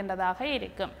தீர்மானிக்கின்றதாக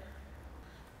இருக்கும்.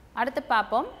 அடுத்து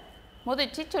பார்ப்போம்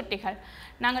முதிர்ச்சி சுட்டிகள்.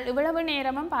 நாங்கள் இவ்வளவு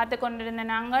நேரமும் பார்த்து கொண்டிருந்த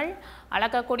நாங்கள்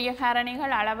அளக்கக்கூடிய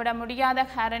காரணிகள், அளவிட முடியாத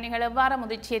காரணிகள் எவ்வாறு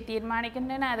முதிர்ச்சியை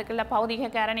தீர்மானிக்கின்றன, அதுக்குள்ள பௌதிக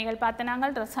காரணிகள் பார்த்து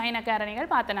நாங்கள், ரசாயன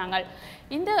காரணிகள் பார்த்து நாங்கள்.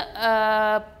 இந்த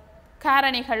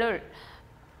காரணிகளுள்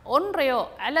ஒன்றையோ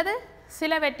அல்லது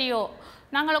சிலவற்றையோ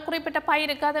நாங்கள் குறிப்பிட்ட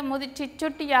பயிருக்கு அதை முதிர்ச்சி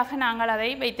சுட்டியாக நாங்கள் அதை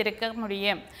வைத்திருக்க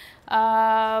முடியும்.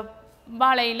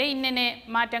 வாழையில் இன்னென்ன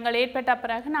மாற்றங்கள் ஏற்பட்ட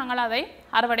பிறகு நாங்கள் அதை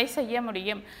அறுவடை செய்ய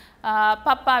முடியும்.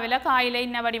 பப்பாவில் காயில்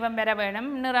இன்ன வடிவம் பெற வேணும்,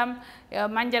 நிறம்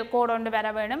மஞ்சள் கோடொண்டு பெற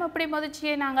வேணும். இப்படி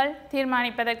முதிர்ச்சியை நாங்கள்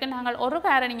தீர்மானிப்பதற்கு நாங்கள் ஒரு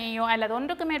காரணியையோ அல்லது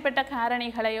ஒன்றுக்கு மேற்பட்ட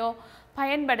காரணிகளையோ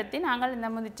பயன்படுத்தி நாங்கள் இந்த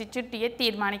முதிர்ச்சி சுட்டியை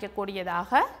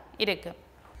தீர்மானிக்கக்கூடியதாக இருக்குது.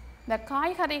 இந்த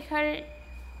காய்கறிகள்,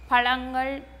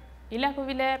 பழங்கள்,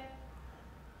 இலகுவில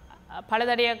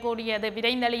பழுதடையக்கூடியது,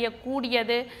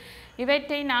 விரைந்தழியக்கூடியது,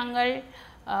 இவற்றை நாங்கள்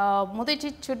முதிர்ச்சி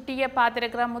சுட்டியை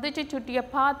பார்த்துருக்கிறோம். முதிர்ச்சி சுட்டியை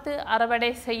பார்த்து அறுவடை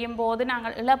செய்யும் போது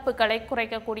நாங்கள் இழப்புகளை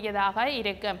குறைக்கக்கூடியதாக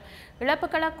இருக்கும்.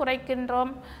 இழப்புகளை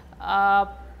குறைக்கின்றோம்.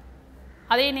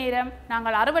 அதே நேரம்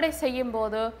நாங்கள் அறுவடை செய்யும்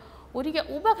போது உரிய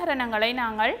உபகரணங்களை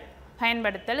நாங்கள்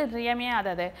பயன்படுத்தல்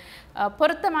இன்றியமையாதது.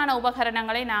 பொருத்தமான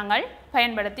உபகரணங்களை நாங்கள்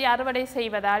பயன்படுத்தி அறுவடை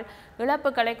செய்வதால்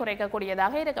இழப்புகளை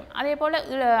குறைக்கக்கூடியதாக இருக்கும். அதே போல்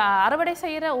அறுவடை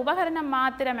செய்கிற உபகரணம்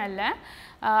மாத்திரமல்ல,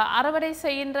 அறுவடை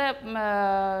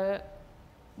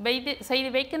செய்து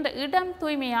வைக்கின்ற இடம்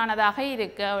தூய்மையானதாக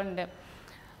இருக்க வேண்டும்.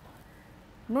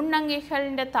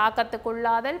 நுண்ணங்கிகளின்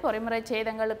தாக்கத்துக்குள்ளாதல், பொறிமுறை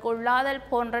சேதங்களுக்கு உள்ளாதல்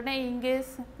போன்றன இங்கு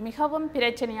மிகவும்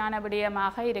பிரச்சனையான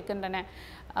விடயமாக இருக்கின்றன.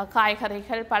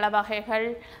 காய்கறிகள், பல வகைகள்,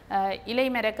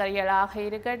 இலைமரக்கறிகளாக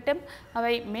இருக்கட்டும்,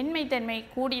 அவை மென்மைத்தன்மை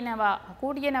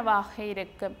கூடியனவாக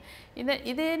இருக்கும்.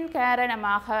 இதன்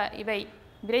காரணமாக இவை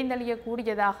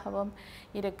விரைந்தழியக்கூடியதாகவும்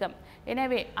இருக்கும்.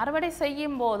 எனவே அறுவடை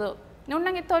செய்யும் போது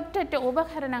நுண்ணங்கி தொற்றற்ற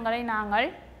உபகரணங்களை நாங்கள்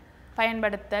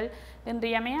பயன்படுத்தல்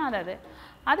இன்றியமையாதது.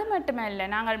 அது மட்டுமல்ல,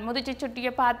 நாங்கள் முதிர்ச்சி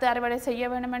சுட்டியை பார்த்து அறுவடை செய்ய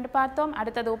வேண்டும் என்று பார்த்தோம்.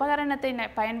 அடுத்தது உபகரணத்தை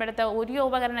பயன்படுத்த உரிய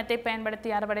உபகரணத்தை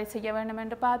பயன்படுத்தி அறுவடை செய்ய வேண்டும்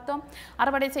என்று பார்த்தோம்.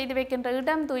 அறுவடை செய்து வைக்கின்ற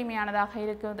இடம் தூய்மையானதாக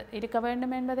இருக்க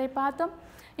வேண்டும் என்பதை பார்த்தோம்.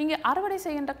 இங்கு அறுவடை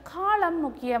செய்கின்ற காலம்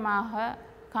முக்கியமாக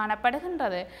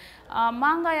காணப்படுகின்றது.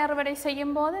 மாங்காய் அறுவடை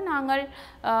செய்யும் போது நாங்கள்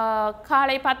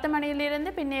காலை 10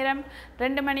 மணியிலிருந்து பின்னேரம்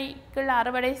 2 மணிக்குள்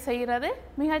அறுவடை செய்கிறது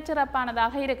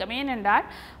மிகச்சிறப்பானதாக இருக்கும். ஏனென்றால்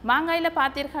மாங்காயில்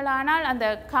பார்த்தீர்களானால் அந்த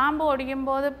காம்பு ஒடியும்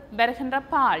போது வருகின்ற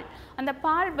பால், அந்த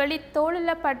பால்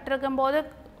வெளித்தோளில் பட்டிருக்கும் போது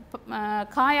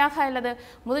காயாக அல்லது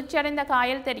முதிர்ச்சி அடைந்த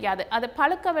காயில் தெரியாது. அது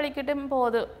பழுக்க வெளிக்கிட்டும்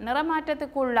போது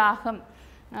நிறமாற்றத்துக்குள்ளாகும்.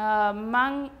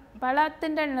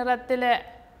 பழத்தின் நிறத்தில்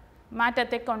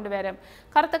மாற்றத்தை கொண்டு வரும்,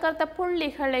 கருத்த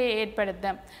புள்ளிகளை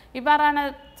ஏற்படுத்தும். இவ்வாறான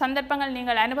சந்தர்ப்பங்கள்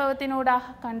நீங்கள்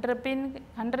அனுபவத்தினூடாக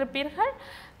கண்டிருப்பீர்கள்.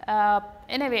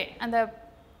 எனவே அந்த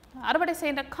அறுவடை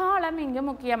செய்கின்ற காலம் இங்கு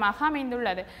முக்கியமாக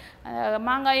அமைந்துள்ளது.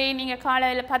 மாங்காயை நீங்கள்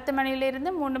காலையில் 10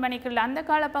 மணியிலிருந்து 3 மணிக்குள்ள அந்த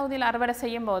காலப்பகுதியில் அறுவடை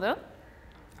செய்யும் போது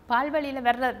பால்வழியில்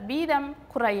வர்ற வீதம்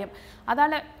குறையும்.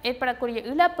 அதால் ஏற்படக்கூடிய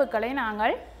இழப்புகளை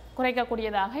நாங்கள்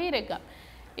குறைக்கக்கூடியதாக இருக்கும்.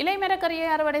 இலைமரக்கறியை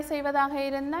அறுவடை செய்வதாக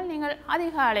இருந்தால் நீங்கள்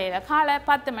அதிகாலையில் காலை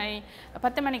 10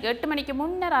 மணிக்கு 8 மணிக்கு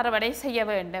முன்னர் அறுவடை செய்ய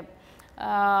வேண்டும்.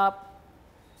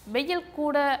 வெயில்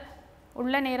கூட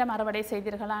உள்ள நேரம் அறுவடை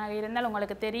செய்தீர்களாக இருந்தால்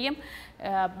உங்களுக்கு தெரியும்,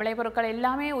 விளைபொருட்கள்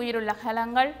எல்லாமே உயிருள்ள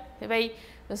கலங்கள், இவை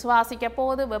சுவாசிக்க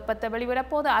போது வெப்பத்தை வெளிவிட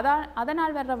போது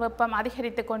அதனால் வர்ற வெப்பம்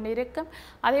அதிகரித்து கொண்டு இருக்கும்.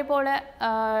 அதே போல்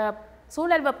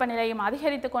சூழல் வெப்பநிலையும்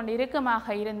அதிகரித்து கொண்டு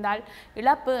இருக்குமாக இருந்தால்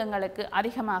இழப்பு எங்களுக்கு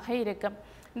அதிகமாக இருக்கும்.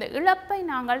 இந்த இழப்பை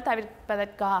நாங்கள்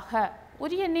தவிர்ப்பதற்காக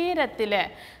உரிய நேரத்தில்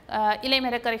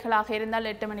இலைமரக்கறிகளாக இருந்தால்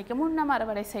 8 மணிக்கு முன்னம்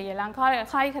அறுவடை செய்யலாம்.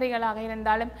 காய்கறிகளாக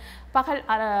இருந்தாலும் பகல்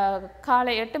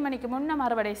காலை 8 மணிக்கு முன்னம்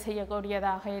அறுவடை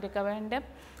செய்யக்கூடியதாக இருக்க வேண்டும்.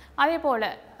 அதே போல்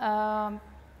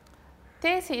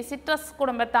தேசி சிட்ரஸ்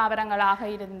குடும்ப தாவரங்களாக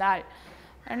இருந்தால்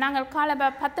நாங்கள் காலை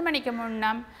 10 மணிக்கு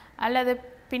முன்னம் அல்லது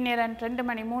பின்னேரம் 2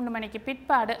 மணி 3 மணிக்கு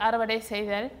பிற்பாடு அறுவடை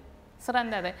செய்தல்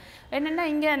சிறந்தது. என்னென்னா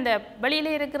இங்கே அந்த வெளியில்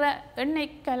இருக்கிற எண்ணெய்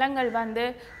கலங்கள்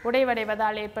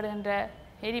உடைவடைவதால் ஏற்படுகின்ற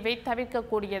எரிவை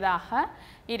தவிர்க்கக்கூடியதாக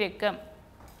இருக்கும்.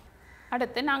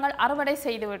 அடுத்து நாங்கள் அறுவடை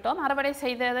செய்து விட்டோம். அறுவடை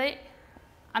செய்ததை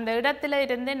அந்த இடத்துல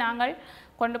இருந்து நாங்கள்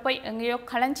கொண்டு போய் எங்கேயோ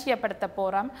களஞ்சியப்படுத்த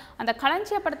போகிறோம். அந்த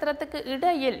களஞ்சியப்படுத்துறதுக்கு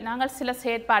இடையில் நாங்கள் சில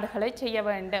செயற்பாடுகளை செய்ய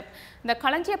வேண்டும். இந்த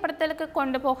களஞ்சியப்படுத்தலுக்கு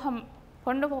கொண்டு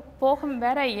போகும்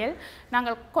வரையில்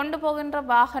நாங்கள் கொண்டு போகின்ற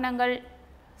வாகனங்கள்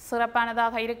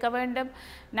சிறப்பானதாக இருக்க வேண்டும்.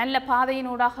 நல்ல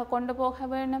பாதையினூடாக கொண்டு போக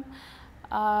வேண்டும்.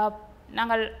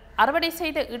 நாங்கள் அறுவடை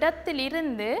செய்த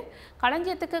இடத்திலிருந்து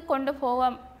களஞ்சியத்துக்கு கொண்டு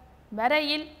போகும்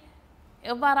வரையில்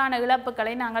எவ்வாறான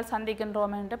இழப்புகளை நாங்கள்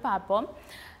சந்திக்கின்றோம் என்று பார்ப்போம்.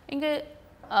 இங்கு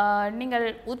நீங்கள்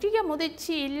உரிய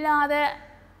முதிர்ச்சி இல்லாத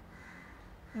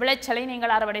விளைச்சலை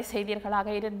நீங்கள் அறுவடை செய்தீர்களாக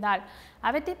இருந்தால்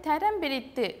அவற்றை தரம்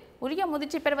பிரித்து உரிய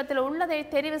முதிர்ச்சி பருவத்தில் உள்ளதை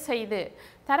தெரிவு செய்து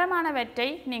தரமானவற்றை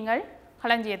நீங்கள்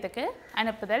களஞ்சியத்துக்கு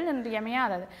அனுப்புதல்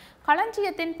இன்றியமையாதது.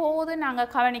 களஞ்சியத்தின் போது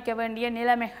நாங்கள் கவனிக்க வேண்டிய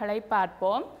நிலைமைகளை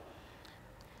பார்ப்போம்.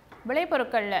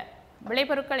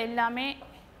 விளைபொருட்கள் எல்லாமே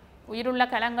உயிருள்ள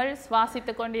கலங்கள்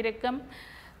சுவாசித்து கொண்டிருக்கும்.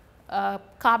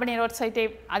 கார்பன் ஆக்சைடை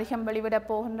அதிகம் வெளிவிடப்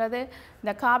போகின்றது.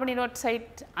 இந்த கார்பன்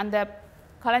ஆக்சைடு அந்த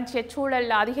களஞ்சிய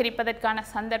சூழலில் அதிகரிப்பதற்கான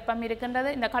சந்தர்ப்பம் இருக்கின்றது.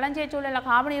 இந்த களஞ்சிய சூழலில்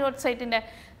கார்பன் ஆக்சைடின்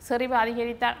செறிவு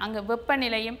அதிகரித்தால் அங்கு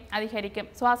வெப்பநிலையும் அதிகரிக்கும்.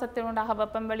 சுவாசத்தினூடாக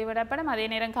வெப்பம் வெளிவிடப்படும். அதே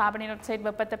நேரம் கார்பன் ஆக்சைடு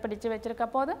வெப்பத்தை பிடிச்சு வச்சிருக்க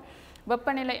போது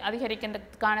வெப்பநிலை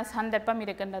அதிகரிக்கின்றதுக்கான சந்தர்ப்பம்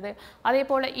இருக்கின்றது. அதே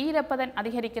போல் ஈரப்பதன்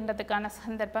அதிகரிக்கின்றதுக்கான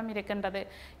சந்தர்ப்பம் இருக்கின்றது.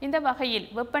 இந்த வகையில்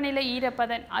வெப்பநிலை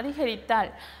ஈரப்பதன் அதிகரித்தால்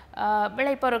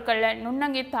விளைபொருட்களில்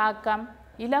நுண்ணங்கி தாக்கம்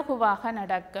இலகுவாக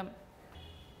நடக்கும்.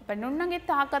 இப்போ நுண்ணங்கி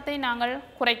தாக்கத்தை நாங்கள்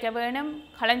குறைக்க வேண்டும்.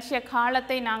 களஞ்சிய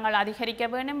காலத்தை நாங்கள் அதிகரிக்க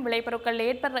வேண்டும். விளைபொருட்கள்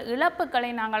ஏற்படுற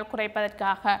இழப்புகளை நாங்கள்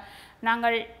குறைப்பதற்காக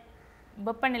நாங்கள்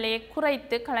வெப்பநிலையை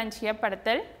குறைத்து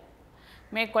களஞ்சியப்படுத்தல்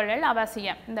மேற்கொள்ளல்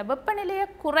அவசியம். இந்த வெப்பநிலையை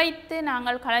குறைத்து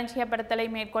நாங்கள் களஞ்சியப்படுத்தலை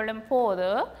மேற்கொள்ளும் போது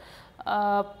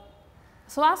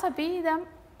சுவாச வீதம்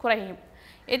குறையும்.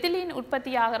 எதிலீன்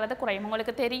உற்பத்தியாகிறது குறையும்.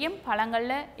 உங்களுக்கு தெரியும்,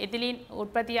 பழங்களில் எதிலீன்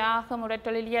உற்பத்தியாகும்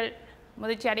உடற்தொழிலியல்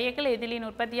முதிர்ச்சி அடையக்கள் எதிலீன்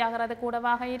உற்பத்தியாகிறது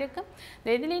கூடவாக இருக்கும். இந்த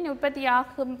எதிலீன்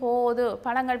உற்பத்தியாகும் போது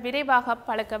பழங்கள் விரைவாக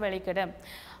பழுக்க வெளிக்கிடும்.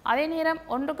 அதே நேரம்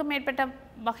ஒன்றுக்கும் மேற்பட்ட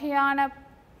வகையான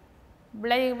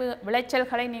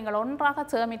விளைச்சல்களை நீங்கள் ஒன்றாக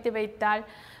சேமித்து வைத்தால்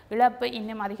இழப்பு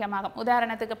இன்னும் அதிகமாகும்.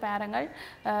 உதாரணத்துக்கு பாருங்கள்,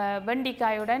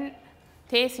 வெண்டிக்காயுடன்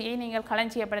தேசியை நீங்கள்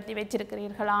களஞ்சியப்படுத்தி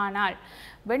வச்சிருக்கிறீர்களானால்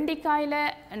வெண்டிக்காயில்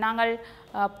நாங்கள்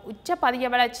உச்ச பதிய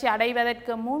வளர்ச்சி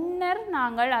அடைவதற்கு முன்னர்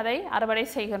நாங்கள் அதை அறுவடை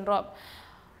செய்கின்றோம்.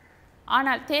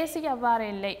 ஆனால் தேசி அவ்வாறு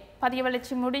இல்லை. பதிய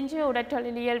வளர்ச்சி முடிஞ்சு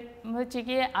உடற்தொழிலியல்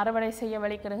முயற்சிக்கு அறுவடை செய்ய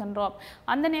வழிகிடுகின்றோம்.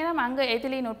 அந்த நேரம் அங்கு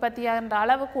எதிலீன் உற்பத்தியாகின்ற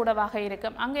அளவு கூடவாக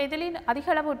இருக்கும். அங்கு எதிலீன் அதிக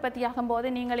அளவு உற்பத்தியாகும் போது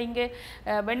நீங்கள் இங்கு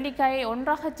வெண்டிக்காயை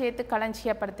ஒன்றாக சேர்த்து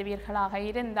களஞ்சியப்படுத்துவீர்களாக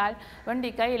இருந்தால்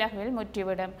வெண்டிக்காய் இலகுவில்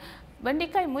முற்றிவிடும்.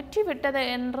 வெண்டிக்காய் முற்றிவிட்டது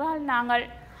என்றால் நாங்கள்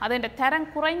அதன்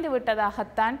தரம் குறைந்து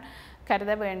விட்டதாகத்தான்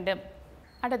கருத வேண்டும்.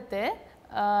 அடுத்து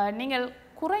நீங்கள்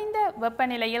குறைந்த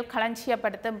வெப்பநிலையில்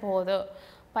களஞ்சியப்படுத்தும் போது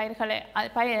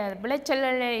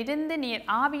விளைச்சலில் இருந்து நீர்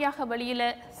ஆவியாக வெளியில்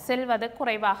செல்வது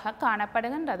குறைவாக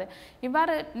காணப்படுகின்றது.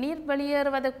 இவ்வாறு நீர்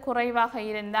வெளியேறுவது குறைவாக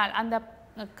இருந்தால் அந்த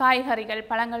காய்கறிகள்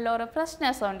பழங்களில் ஒரு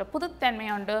ஃப்ரெஷ்னஸ் உண்டு, புதுத்தன்மை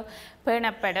உண்டு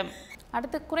பேணப்படும்.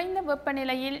 அடுத்து குறைந்த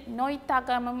வெப்பநிலையில் நோய்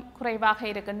தாக்கமும் குறைவாக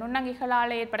இருக்கும்.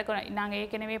 நுண்ணங்கிகளால் ஏற்பட நாங்கள்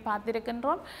ஏற்கனவே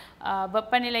பார்த்திருக்கின்றோம்.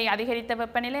 வெப்பநிலை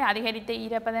அதிகரித்த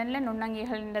ஈரப்பதனில்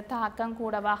நுண்ணங்கிகளின் தாக்கம்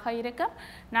கூடவாக இருக்கும்.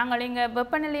 நாங்கள் இங்கே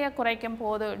வெப்பநிலையை குறைக்கும்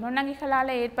போது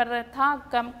நுண்ணங்கிகளால் ஏற்படுற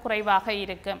தாக்கம் குறைவாக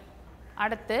இருக்கும்.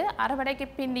 அடுத்து அறுவடைக்கு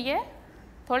பிந்திய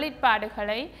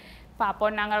தொழிற்பாடுகளை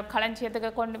பார்ப்போம். நாங்கள்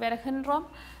களஞ்சியத்துக்கு கொண்டு வருகின்றோம்.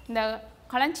 இந்த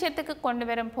களஞ்சியத்துக்கு கொண்டு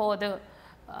வரும் போது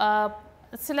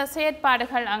சில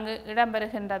செயற்பாடுகள் அங்கு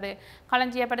இடம்பெறுகின்றது.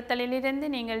 களஞ்சியப்படுத்தலிலிருந்து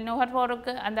நீங்கள்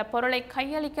நுகர்வோருக்கு அந்த பொருளை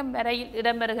கையளிக்கும் வரையில்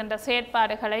இடம்பெறுகின்ற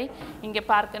செயற்பாடுகளை இங்கே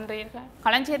பார்க்கின்றீர்கள்.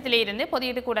 களஞ்சியத்திலிருந்து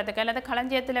பொதியீடு கூடத்துக்கு அல்லது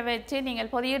களஞ்சியத்தில் வச்சு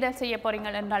நீங்கள் பொதியீடு செய்ய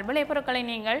போறீங்கள் என்றால் விளைபொருட்களை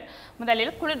நீங்கள்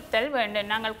முதலில் குளிர்த்தல்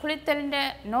வேண்டும். நாங்கள்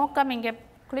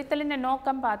குளித்தலின்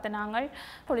நோக்கம் பார்த்து நாங்கள்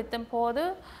குளித்தும் போது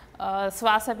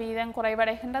சுவாச வீதம்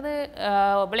குறைவடைகின்றது.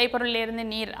 விளைபொருளிலிருந்து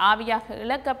நீர் ஆவியாக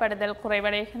இழக்கப்படுதல்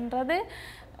குறைவடைகின்றது.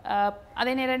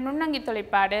 அதே நேரம் நுண்ணங்கி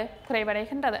தொழிற்பாடு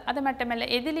குறைவடைகின்றது. அது மட்டுமல்ல,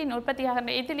 எதிலீன்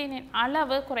உற்பத்தியாகின்ற எதிலீனின்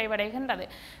அளவு குறைவடைகின்றது.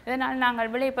 இதனால் நாங்கள்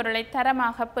விளைபொருளை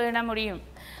தரமாக பேண முடியும்.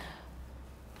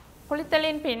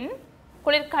 குளித்தலின் பின்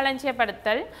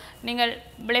குளிர்களஞ்சியப்படுத்தல். நீங்கள்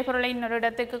விளைபொருளை இன்னொரு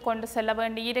இடத்துக்கு கொண்டு செல்ல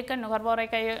வேண்டி இருக்க நுகர்வோரை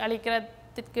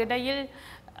அளிக்கிறதுக்கு இடையில்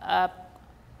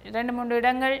 2-3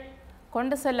 இடங்கள்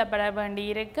கொண்டு செல்லப்பட வேண்டி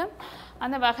இருக்கும்.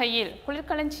 அந்த வகையில்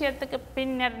குளிர்களஞ்சியத்துக்கு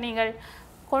பின்னர் நீங்கள்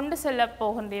கொண்டு செல்ல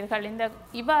போகின்றீர்கள்.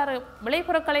 இவ்வாறு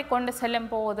விளைபொருட்களை கொண்டு செல்லும்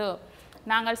போது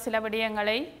நாங்கள் சில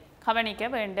விடயங்களை கவனிக்க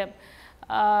வேண்டும்.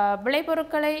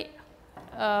 விளைபொருட்களை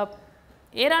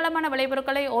ஏராளமான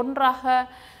விளைபொருட்களை ஒன்றாக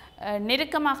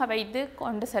நெருக்கமாக வைத்து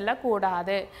கொண்டு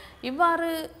செல்லக்கூடாது. இவ்வாறு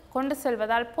கொண்டு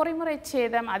செல்வதால் பொறிமுறை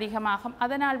சேதம் அதிகமாகும்.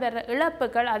 அதனால் வர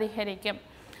இழப்புகள் அதிகரிக்கும்.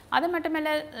 அது மட்டுமல்ல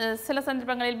சில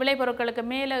சந்தர்ப்பங்களில் விளைபொருட்களுக்கு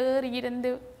மேலே ஏறி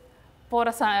இருந்து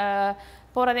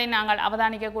போகிறதை நாங்கள்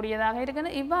அவதானிக்கக்கூடியதாக இருக்குது.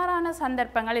 இவ்வாறான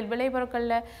சந்தர்ப்பங்களில்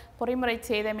விளைபொருட்களில் பொறிமுறை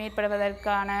சேதம்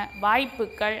ஏற்படுவதற்கான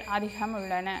வாய்ப்புகள் அதிகம்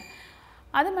உள்ளன.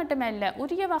 அது மட்டுமல்ல,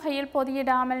 உரிய வகையில்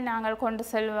பொதியிடாமல் நாங்கள் கொண்டு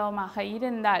செல்வோமாக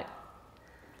இருந்தால்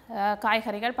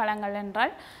காய்கறிகள் பழங்கள்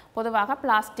என்றால் பொதுவாக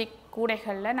பிளாஸ்டிக்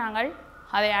கூடைகளில் நாங்கள்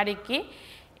அதை அடுக்கி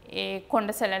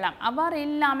கொண்டு செல்லலாம். அவ்வாறு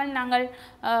இல்லாமல் நாங்கள்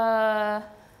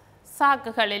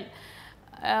சாக்குகளில்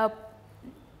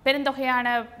பெருந்தொகையான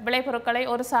விளைபொருட்களை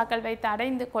ஒரு சாக்கில் வைத்து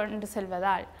அடைந்து கொண்டு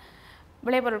செல்வதால்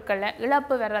விளைபொருட்களில்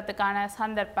இழப்பு வர்றதுக்கான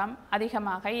சந்தர்ப்பம்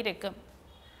அதிகமாக இருக்கும்.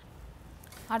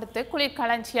 அடுத்து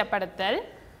குளிர்களஞ்சியப்படுத்தல்.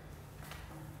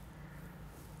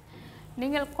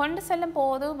 நீங்கள் கொண்டு செல்லும்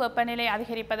போது வெப்பநிலை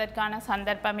அதிகரிப்பதற்கான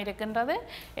சந்தர்ப்பம் இருக்கின்றது.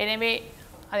 எனவே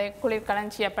அதை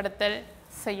குளிர்களஞ்சியப்படுத்தல்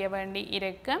செய்ய வேண்டி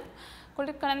இருக்கும்.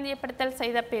 குளிர்களஞ்சியப்படுத்தல்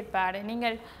செய்த பிற்பாடு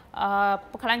நீங்கள்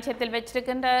களஞ்சியத்தில்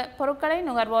வச்சிருக்கின்ற பொருட்களை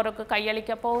நுகர்வோருக்கு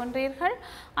கையளிக்கப் போகின்றீர்கள்.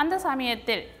 அந்த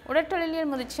சமயத்தில் உடற்தொழிலில்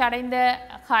முதிர்ச்சி அடைந்த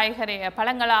காய்கறி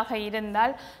பழங்களாக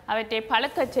இருந்தால் அவற்றை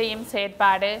பழுக்கச் செய்யும்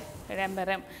செயற்பாடு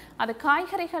இடம்பெறும். அது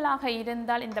காய்கறிகளாக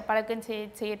இருந்தால் இந்த பழுக்கம்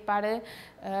செயற்பாடு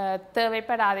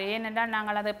தேவைப்படாது. ஏனென்றால்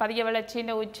நாங்கள் அதை பதிய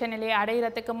வளர்ச்சியின் உச்சநிலையை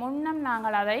அடைகிறதுக்கு முன்னம்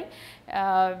நாங்கள் அதை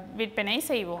விற்பனை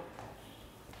செய்வோம்.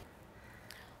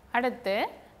 அடுத்து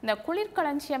இந்த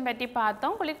குளிர்களஞ்சியம் பற்றி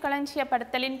பார்த்தோம்.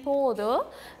 குளிர்களஞ்சியப்படுத்தலின் போது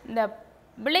இந்த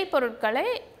விளைபொருட்களை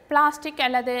பிளாஸ்டிக்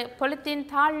அல்லது பொலித்தீன்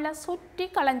தாளில் சுற்றி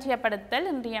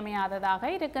களஞ்சியப்படுத்தல்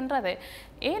இன்றியமையாததாக இருக்கின்றது.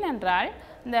 ஏனென்றால்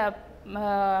இந்த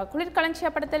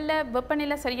குளிர்களஞ்சியப்படுத்தலில்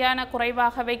வெப்பநிலை சரியான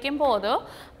குறைவாக வைக்கும் போது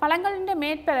பழங்களின்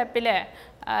மேற்பரப்பில்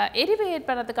எரிவு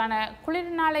ஏற்படுறதுக்கான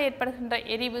குளிரினால் ஏற்படுகின்ற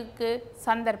எரிவுக்கு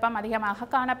சந்தர்ப்பம் அதிகமாக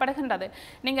காணப்படுகின்றது.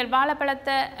 நீங்கள்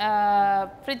வாழைப்பழத்தை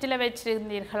ஃப்ரிட்ஜில்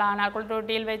வச்சிருந்தீர்களானால்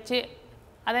குளிரூட்டியில் வச்சு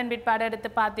அதன் பிற்பாடு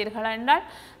எடுத்து பார்த்தீர்கள் என்றால்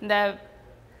இந்த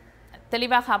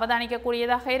தெளிவாக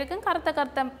அவதானிக்கக்கூடியதாக இருக்கும்.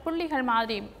 கருத்த புள்ளிகள்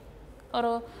மாதிரி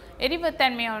ஒரு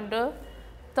எரிவுத்தன்மை ஒன்று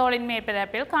தோலின்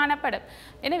மேற்பரப்பில் காணப்படும்.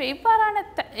 எனவே இவ்வாறான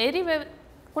எரிவு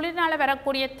குளிரினால்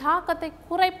வரக்கூடிய தாக்கத்தை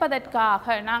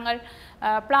குறைப்பதற்காக நாங்கள்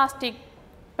பிளாஸ்டிக்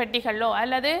பெட்டிகளோ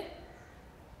அல்லது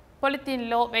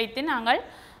பொலித்தீனிலோ வைத்து நாங்கள்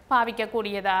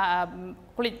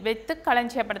பாவிக்கக்கூடியதாக வைத்து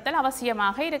களஞ்சியப்படுத்தல்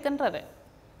அவசியமாக இருக்கின்றது.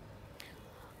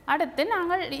 அடுத்து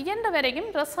நாங்கள் இயன்ற வரைக்கும்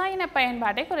ரசாயன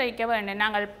பயன்பாட்டை குறைக்க வேண்டும்.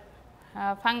 நாங்கள்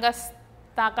ஃபங்கஸ்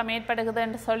தாக்கம் ஏற்படுகிறது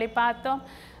என்று சொல்லி பார்த்தோம்.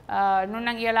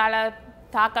 நுண்ணங்கிகளால்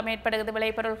தாக்கம் ஏற்படுகிறது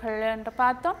விளைபொருட்கள் என்று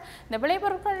பார்த்தோம். இந்த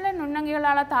விளைபொருட்களில்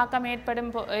நுண்ணங்கிகளால் தாக்கம்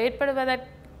ஏற்படுவதை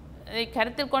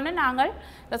கருத்தில் கொண்டு நாங்கள்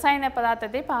ரசாயன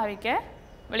பதார்த்தத்தை பாவிக்க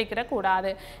வெளிக்கிடக்கூடாது.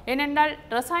 ஏனென்றால்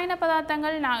ரசாயன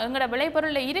பதார்த்தங்கள் எங்களோட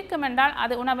விளைபொருளில் இருக்கும் என்றால்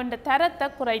அது உணவின் தரத்தை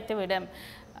குறைத்துவிடும்.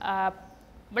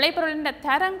 விளைபொருளின்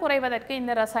தரம் குறைவதற்கு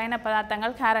இந்த ரசாயன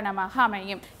பதார்த்தங்கள் காரணமாக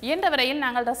அமையும். இயன்ற வரையில்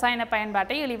நாங்கள் ரசாயன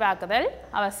பயன்பாட்டை இழிவாக்குதல்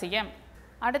அவசியம்.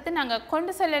 அடுத்து நாங்கள்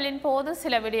கொண்டு செல்லலின் போது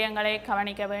சில விடயங்களை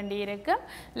கவனிக்க வேண்டியிருக்கு.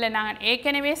 இல்லை நான்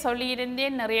ஏற்கனவே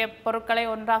சொல்லியிருந்தேன், நிறைய பொருட்களை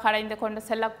ஒன்றாக அடைந்து கொண்டு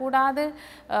செல்லக்கூடாது.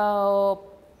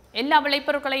 எல்லா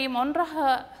விளைபொருட்களையும் ஒன்றாக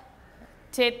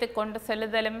சேர்த்து கொண்டு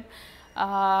செல்லுதலும்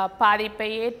பாதிப்பை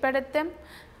ஏற்படுத்தும்.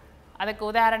 அதுக்கு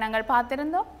உதாரணங்கள்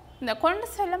பார்த்திருந்தோம். இந்த கொண்டு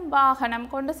செல்லும் வாகனம்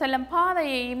கொண்டு செல்லும்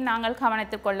பாதையையும் நாங்கள்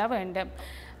கவனித்துக் கொள்ள வேண்டும்.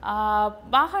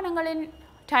 வாகனங்களின்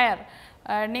டயர்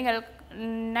நீங்கள்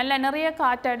நல்ல நிறைய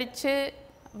காற்றடித்து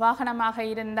வாகனமாக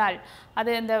இருந்தால்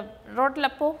அது இந்த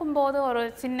ரோட்டில் போகும்போது ஒரு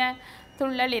சின்ன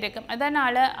துள்ளல் இருக்கும்.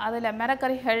 அதனால் அதில்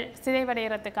மரக்கறிகள்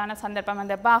சிதைவடைகிறதுக்கான சந்தர்ப்பம்,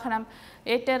 அந்த வாகனம்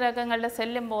ஏற்ற ரகங்களில்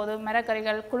செல்லும் போது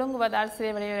மரக்கறிகள் குலுங்குவதால்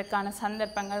சிதைவடைவதற்கான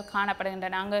சந்தர்ப்பங்கள்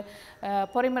காணப்படுகின்றன. அங்கு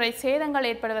பொறிமுறை சேதங்கள்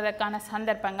ஏற்படுவதற்கான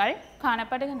சந்தர்ப்பங்கள்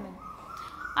காணப்படுகின்றன.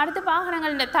 அடுத்து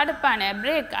வாகனங்கள் இந்த தடுப்பான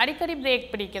பிரேக் அடிக்கடி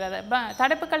பிரேக் பிடிக்கிறது.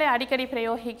 தடுப்புகளை அடிக்கடி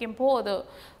பிரயோகிக்கும் போது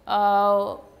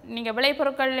நீங்கள்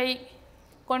விளைபொருட்களை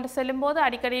கொண்டு செல்லும்போது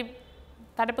அடிக்கடி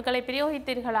தடுப்புகளை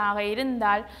பிரயோகித்தீர்களாக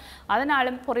இருந்தால்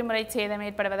அதனாலும் பொறிமுறை சேதம்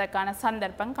ஏற்படுவதற்கான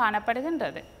சந்தர்ப்பம்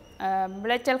காணப்படுகின்றது.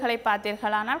 விளைச்சல்களை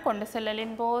பார்த்தீர்களானால் கொண்டு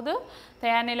செல்லலின் போது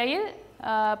தயார் நிலையில்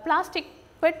பிளாஸ்டிக்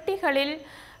பெட்டிகளில்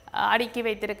அடுக்கி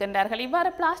வைத்திருக்கின்றார்கள். இவ்வாறு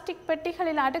பிளாஸ்டிக்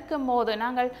பெட்டிகளில் அடுக்கும் போது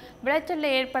நாங்கள்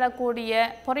விளைச்சலில் ஏற்படக்கூடிய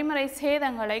பொறிமுறை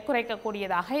சேதங்களை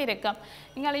குறைக்கக்கூடியதாக இருக்கும்.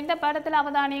 நீங்கள் இந்த படத்தில்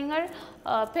அவதானியங்கள்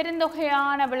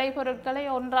பெருந்தொகையான விளைபொருட்களை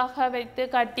ஒன்றாக வைத்து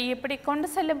கட்டி இப்படி கொண்டு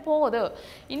செல்லும் போது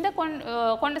இந்த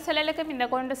கொண்டு செல்லலுக்கும் இந்த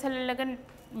கொண்டு செல்லலுக்கும்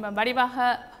வடிவாக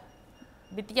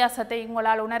வித்தியாசத்தை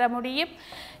உங்களால் உணர முடியும்.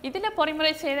 இதில்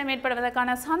பொறிமுறை சேதம்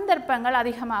ஏற்படுவதற்கான சந்தர்ப்பங்கள்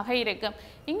அதிகமாக இருக்கும்.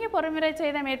 இங்கே பொறிமுறை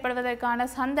சேதம் ஏற்படுவதற்கான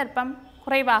சந்தர்ப்பம்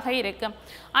குறைவாக இருக்கும்.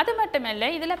 அது மட்டுமல்ல,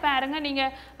 இதில் பாருங்கள்,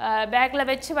 நீங்கள் பேக்கில்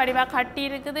வச்சு வடிவாக கட்டி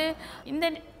இருக்குது. இந்த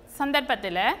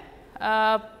சந்தர்ப்பத்தில்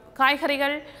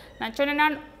காய்கறிகள் நான்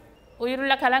சொன்னேன்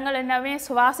உயிருள்ள கலங்கள் என்னவே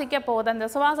சுவாசிக்க போகுது. அந்த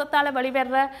சுவாசத்தால்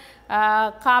வெளிவர்ற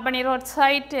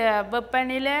கார்பனீரோக்சைட்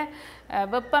வெப்பநிலை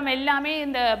வெப்பம் எல்லாமே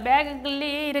இந்த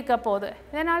பேகுக்குள்ளேயே இருக்க போகுது.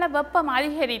 இதனால் வெப்பம்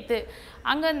அதிகரித்து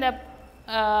அங்கே இந்த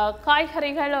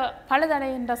காய்கறிகள்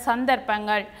பழுதடைகின்ற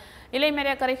சந்தர்ப்பங்கள்,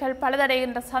 இலைமரக்கறிகள்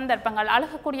பழுதடைகின்ற சந்தர்ப்பங்கள்,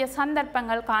 அழுகக்கூடிய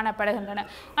சந்தர்ப்பங்கள் காணப்படுகின்றன.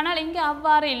 ஆனால் இங்கே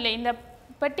அவ்வாறு இல்லை. இந்த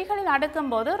பெட்டிகளில்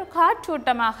அடுக்கும்போது ஒரு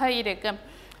காற்றூட்டமாக இருக்கும்.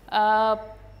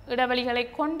 இடைவெளிகளை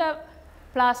கொண்ட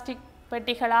பிளாஸ்டிக்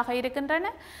பெட்டிகளாக இருக்கின்றன.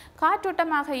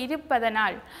 காற்றூட்டமாக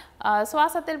இருப்பதனால்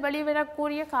சுவாசத்தில்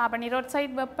வெளிவரக்கூடிய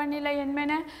கார்பனீரோக்சைடு வெப்பநிலை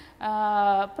என்பன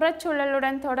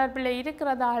புறச்சூழலுடன் தொடர்பில்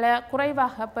இருக்கிறதால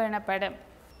குறைவாக பேணப்படும்.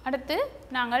 அடுத்து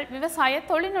நாங்கள் விவசாய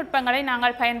தொழில்நுட்பங்களை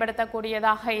நாங்கள்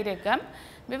பயன்படுத்தக்கூடியதாக இருக்கும்.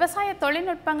 விவசாய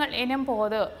தொழில்நுட்பங்கள் எனும்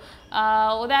போது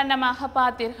உதாரணமாக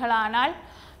பார்த்தீர்களானால்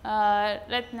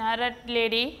ரெட்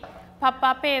லேடி,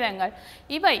 பப்பா பேதங்கள்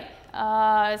இவை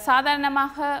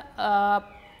சாதாரணமாக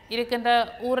இருக்கின்ற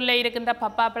ஊரில் இருக்கின்ற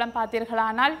பப்பாப்பழம்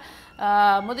பார்த்தீர்களானால்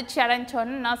முதிர்ச்சி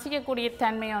அடைஞ்சொன்னு நசிக்கக்கூடிய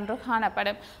தன்மை ஒன்று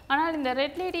காணப்படும். ஆனால் இந்த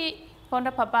ரெட் லேடி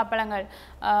போன்ற பப்பாப்பழங்கள்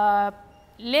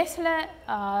லேசில்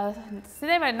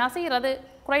நசிகிறது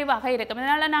குறைவாக இருக்கும்.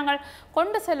 இதனால் நாங்கள்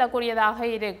கொண்டு செல்லக்கூடியதாக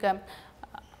இருக்கும்.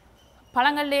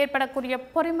 பழங்களில் ஏற்படக்கூடிய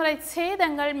பொறிமுறை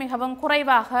சேதங்கள் மிகவும்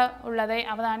குறைவாக உள்ளதை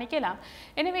அவதானிக்கலாம்.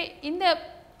 எனவே இந்த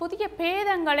புதிய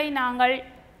பேதங்களை நாங்கள்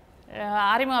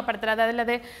அறிமுகப்படுத்துறது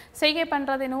அல்லது செய்கை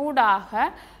பண்ணுறதின் ஊடாக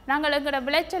நாங்கள் எங்களோட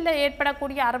விளைச்சலில்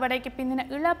ஏற்படக்கூடிய அறுவடைக்கு பிந்தின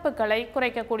இழப்புகளை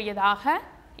குறைக்கக்கூடியதாக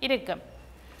இருக்கும்.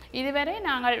 இதுவரை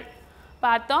நாங்கள்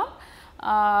பார்த்தோம்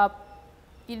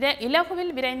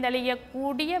இலகுவில்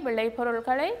விரைந்தழியக்கூடிய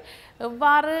விளைபொருட்களை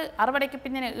எவ்வாறு அறுவடைக்கு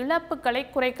பிந்தின இழப்புகளை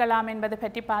குறைக்கலாம் என்பது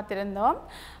பற்றி பார்த்திருந்தோம்.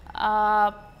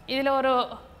 இதில் ஒரு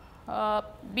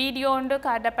வீடியோ ஒன்று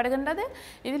காட்டப்படுகின்றது.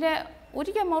 இதில்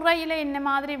உரிய முறையில் என்ன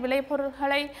மாதிரி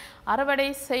விளைபொருட்களை அறுவடை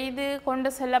செய்து கொண்டு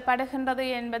செல்லப்படுகின்றது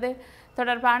என்பது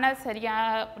தொடர்பான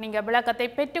சரியாக நீங்கள் விளக்கத்தை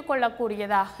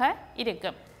பெற்றுக்கொள்ளக்கூடியதாக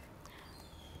இருக்கும்.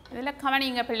 இதில்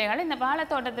கவனிங்க பிள்ளைகள், இந்த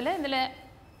வாழைத்தோட்டத்தில் இதில்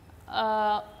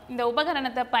இந்த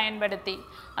உபகரணத்தை பயன்படுத்தி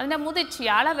அதில் முதிர்ச்சி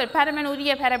அளவு பெருமன்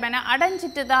உரிய பெருமனை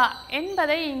அடைஞ்சிட்டுதா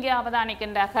என்பதை இங்கே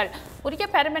அவதானிக்கின்றார்கள். உரிய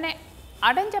பெருமனை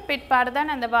அடைஞ்ச பிற்பாடு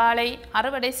தான் அந்த வாழை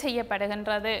அறுவடை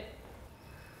செய்யப்படுகின்றது.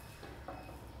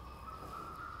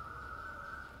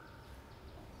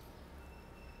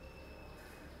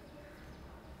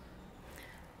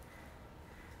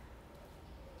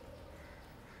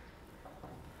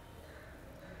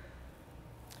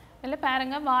 இல்லை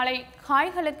பாருங்க, வாழை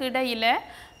காய்களுக்கு இடையில்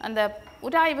அந்த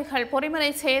உராய்வுகள் பொறிமுறை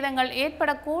சேதங்கள்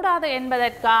ஏற்படக்கூடாது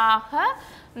என்பதற்காக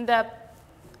இந்த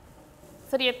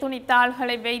சிறிய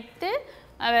துணித்தாள்களை வைத்து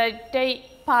அவற்றை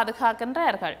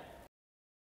பாதுகாக்கின்றார்கள்.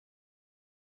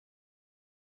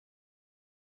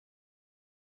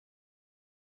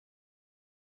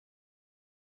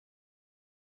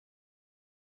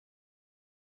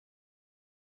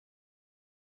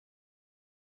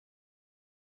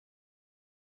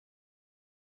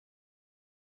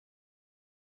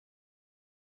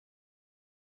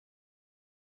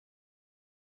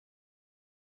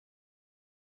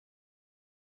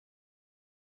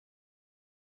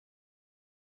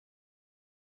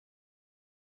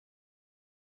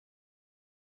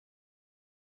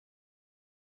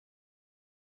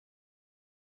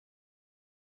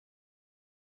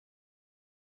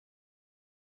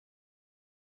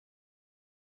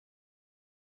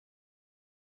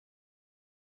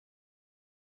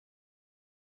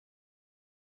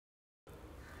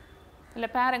 இல்லை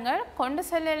பாருங்கள், கொண்டு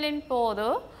செல்லலின் போது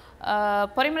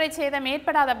பொறிமுறை சேதம்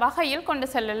ஏற்படாத வகையில் கொண்டு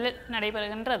செல்லல்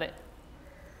நடைபெறுகின்றது.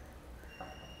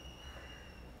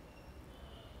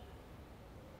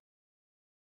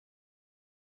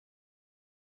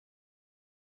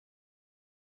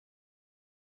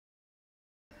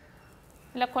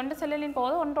 இல்லை கொண்டு செல்லலின்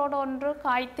போது ஒன்றோடு ஒன்று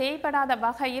காய் தேய்படாத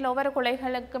வகையில் ஒவ்வொரு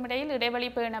குலைகளுக்கும் இடையில் இடைவெளி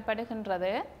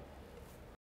பேணப்படுகின்றது.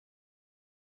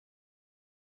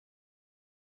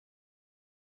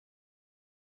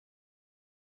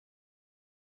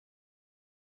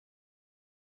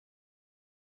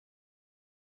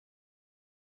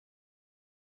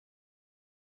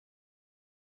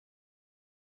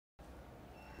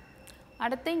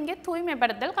 அடுத்து இங்கே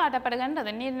தூய்மைப்படுத்தல்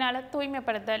காட்டப்படுகின்றது. நீர்நில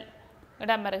தூய்மைப்படுத்தல்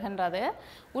இடம்பெறுகின்றது.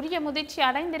 உரிய முதிர்ச்சி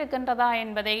அடைந்திருக்கின்றதா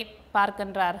என்பதை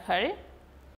பார்க்கின்றார்கள்.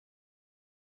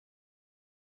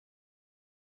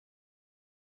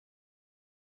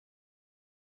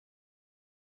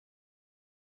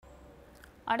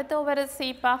 அடுத்து ஒவ்வொரு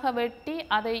சீப்பாக வெட்டி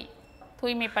அதை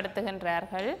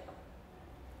தூய்மைப்படுத்துகின்றார்கள்.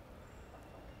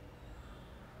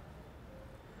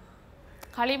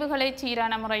 கழிவுகளை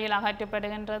சீரான முறையில்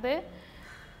அகற்றப்படுகின்றது.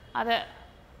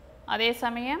 அதே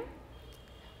சமயம்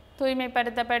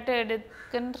தூய்மைப்படுத்தப்பட்டு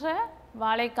எடுக்கின்ற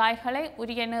வாழைக்காய்களை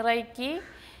உரிய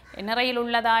நிறையில்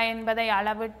உள்ளதா என்பதை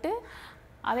அளவிட்டு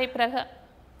அதை பிறகு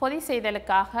பொதி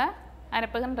செய்தலுக்காக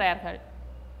அனுப்புகின்றார்கள்.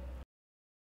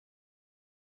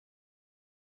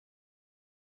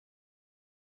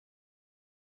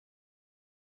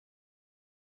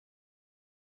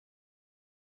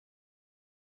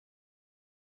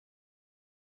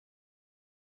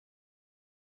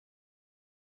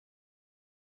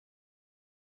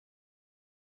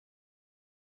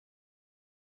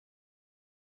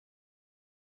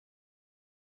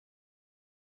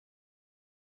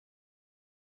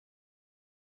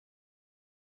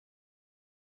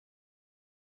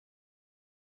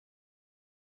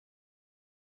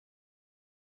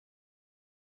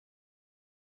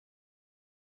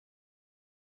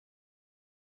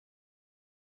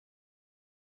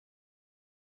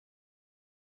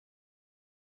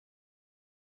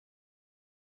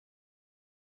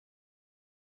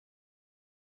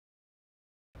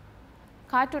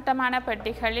 காற்றோட்டமான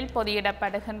பெட்டிகளில்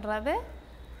பொதியிடப்படுகின்றது.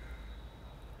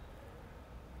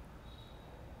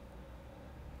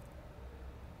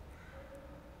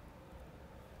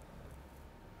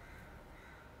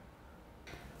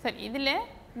 சரி, இதில்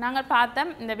நாங்கள் பார்த்தோம்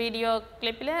இந்த வீடியோ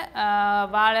கிளிப்பில்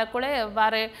வாழைக்குள்ள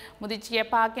எவ்வாறு முதிர்ச்சியை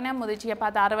பார்க்கணும், முதிர்ச்சியை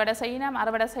பார்த்து அறுவடை செய்யணும்,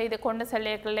 அறுவடை செய்து கொண்டு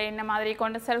செல்லக்குள்ள என்ன மாதிரி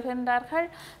கொண்டு செல்கின்றார்கள்,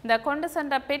 இந்த கொண்டு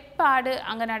சென்ற பிற்பாடு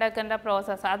அங்கே நடக்கின்ற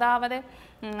ப்ராசஸ், அதாவது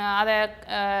அதை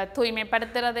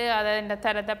தூய்மைப்படுத்துறது, அதை இந்த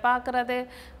தரத்தை பார்க்குறது,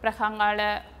 பிரகாங்கால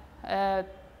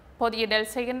பொதியிடல்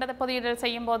செய்கின்றது. பொதியிடல்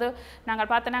செய்யும்போது நாங்கள்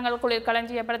பார்த்து நாங்கள்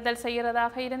குளிர்களஞ்சியப்படுத்தல்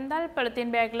செய்கிறதாக இருந்தால்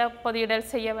பொலித்தீன் பேக்கில் பொதியிடல்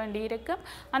செய்ய வேண்டி இருக்கும்.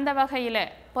 அந்த வகையில்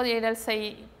பொதியிடல்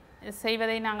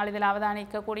செய்வதை நாங்கள் இதில்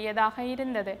அவதானிக்கக்கூடியதாக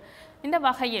இருந்தது. இந்த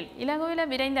வகையில் இலகுவில்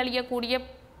விரைந்தழியக்கூடிய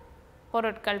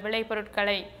பொருட்கள்,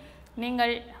 விளைபொருட்களை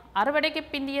நீங்கள் அறுவடைக்கு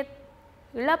பிந்திய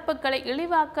இழப்புகளை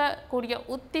இழிவாக்கக்கூடிய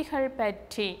உத்திகள்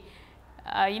பற்றி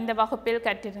இந்த வகுப்பில்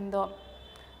கற்றிருந்தோம்.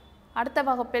 அடுத்த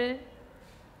வகுப்பில்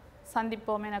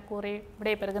சந்திப்போம் என கூறி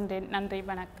விடைபெறுகின்றேன். நன்றி,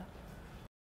 வணக்கம்.